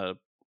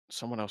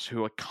someone else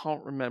who I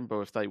can't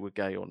remember if they were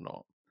gay or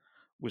not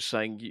was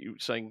saying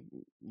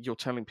you're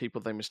telling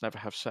people they must never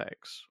have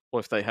sex, or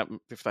if they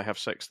have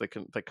sex they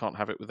can't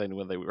have it with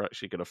anyone they were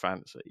actually going to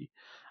fancy,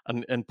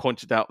 and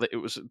pointed out that it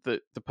was the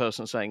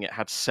person saying it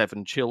had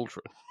 7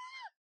 children,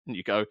 and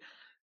you go,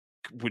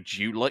 would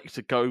you like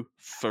to go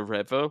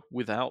forever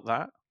without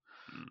that?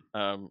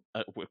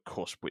 Of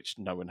course, which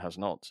no one has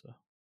an answer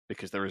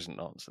because there isn't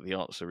an answer. The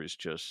answer is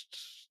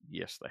just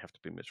yes, they have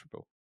to be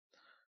miserable,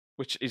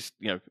 which is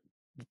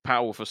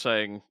Powell for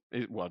saying,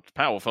 well,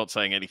 Powell for not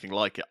saying anything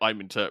like it. I'm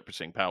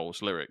interpreting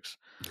Powell's lyrics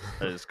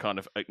as kind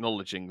of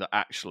acknowledging that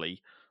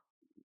actually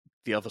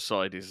the other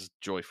side is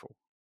joyful,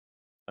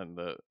 and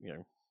that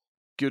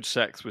good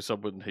sex with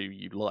someone who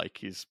you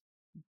like is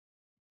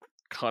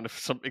kind of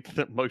something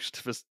that most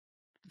of us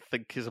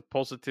think is a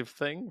positive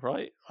thing,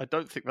 right? I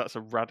don't think that's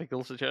a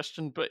radical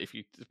suggestion, but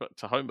but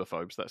to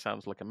homophobes that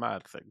sounds like a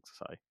mad thing to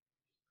say.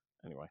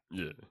 Anyway,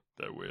 yeah,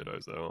 they're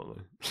weirdos, though, aren't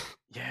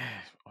they?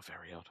 yeah,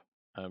 very odd.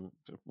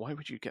 Why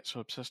would you get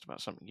so obsessed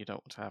about something you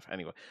don't want to have?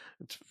 Anyway,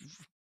 it's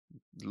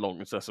long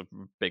as that's a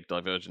big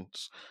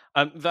divergence.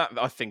 That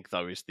I think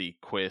though is the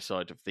queer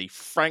side of the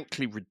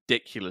frankly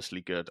ridiculously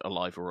good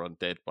 "Alive or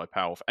Undead" by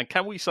Power. And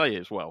can we say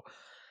as well,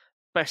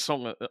 best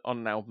song on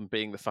an album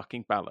being the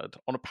fucking ballad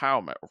on a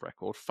power metal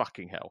record?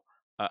 Fucking hell!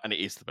 And it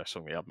is the best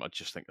song on the album. I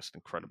just think that's an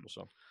incredible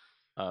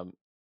song.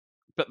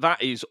 But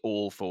that is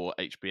all for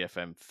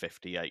HBFM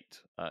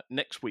 58.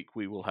 Next week,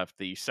 we will have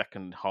the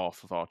second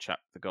half of our chat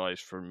with the guys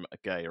from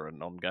Gay or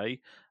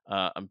Non-Gay.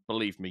 And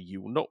believe me,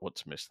 you will not want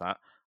to miss that.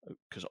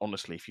 Because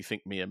honestly, if you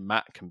think me and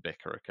Matt can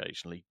bicker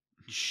occasionally,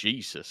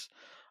 Jesus.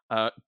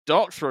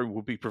 Darkthrone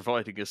will be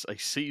providing us a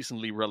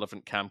seasonally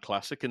relevant Cam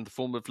classic in the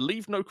form of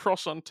Leave No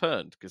Cross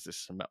Unturned, because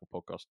this is a metal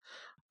podcast.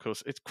 Of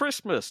course, it's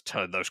Christmas.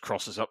 Turn those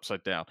crosses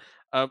upside down.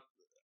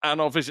 And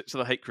our visit to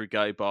the Hate Crew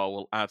Gay Bar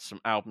will add some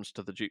albums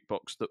to the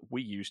jukebox that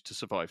we used to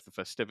survive the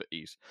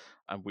festivities.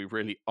 And we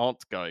really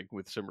aren't going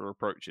with similar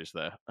approaches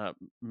there.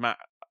 Matt,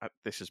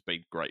 this has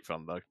been great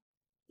fun, though.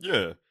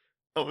 Yeah,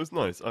 that was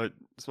nice.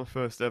 It's my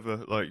first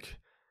ever,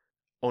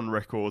 on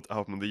record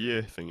album of the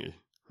year thingy.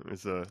 It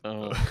was,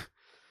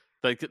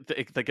 They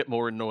get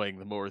more annoying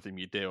the more of them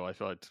you do, I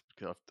find.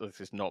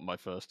 This is not my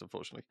first,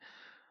 unfortunately.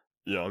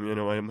 Yeah, I mean,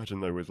 I imagine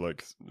though with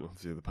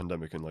obviously the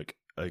pandemic and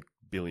a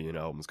billion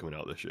albums coming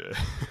out this year.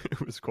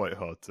 It was quite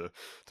hard to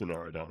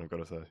narrow it down, I've got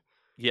to say.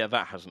 Yeah,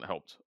 that hasn't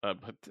helped.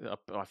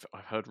 I've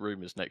heard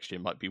rumours next year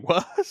might be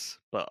worse,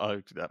 but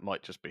that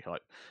might just be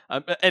hype.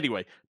 But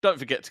anyway, don't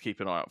forget to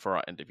keep an eye out for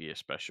our end of year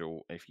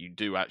special if you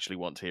do actually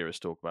want to hear us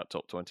talk about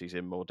top 20s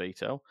in more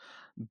detail.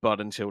 But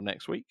until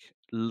next week,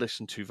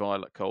 listen to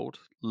Violet Cold,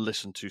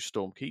 listen to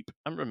Stormkeep,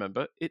 and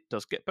remember, it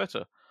does get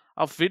better.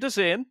 Auf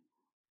Wiedersehen!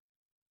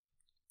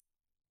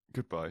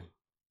 Goodbye.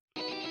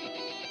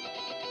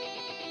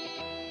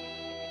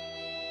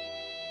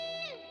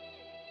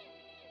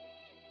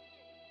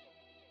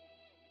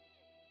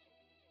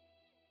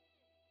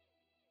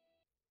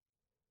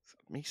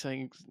 Me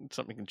saying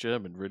something in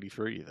German really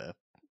threw you there.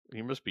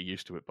 You must be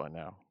used to it by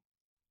now.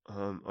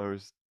 I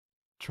was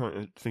trying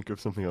to think of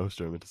something else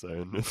German to say,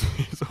 and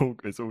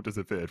it's all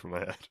disappeared from my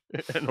head.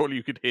 And all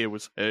you could hear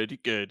was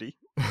hurdy-gurdy.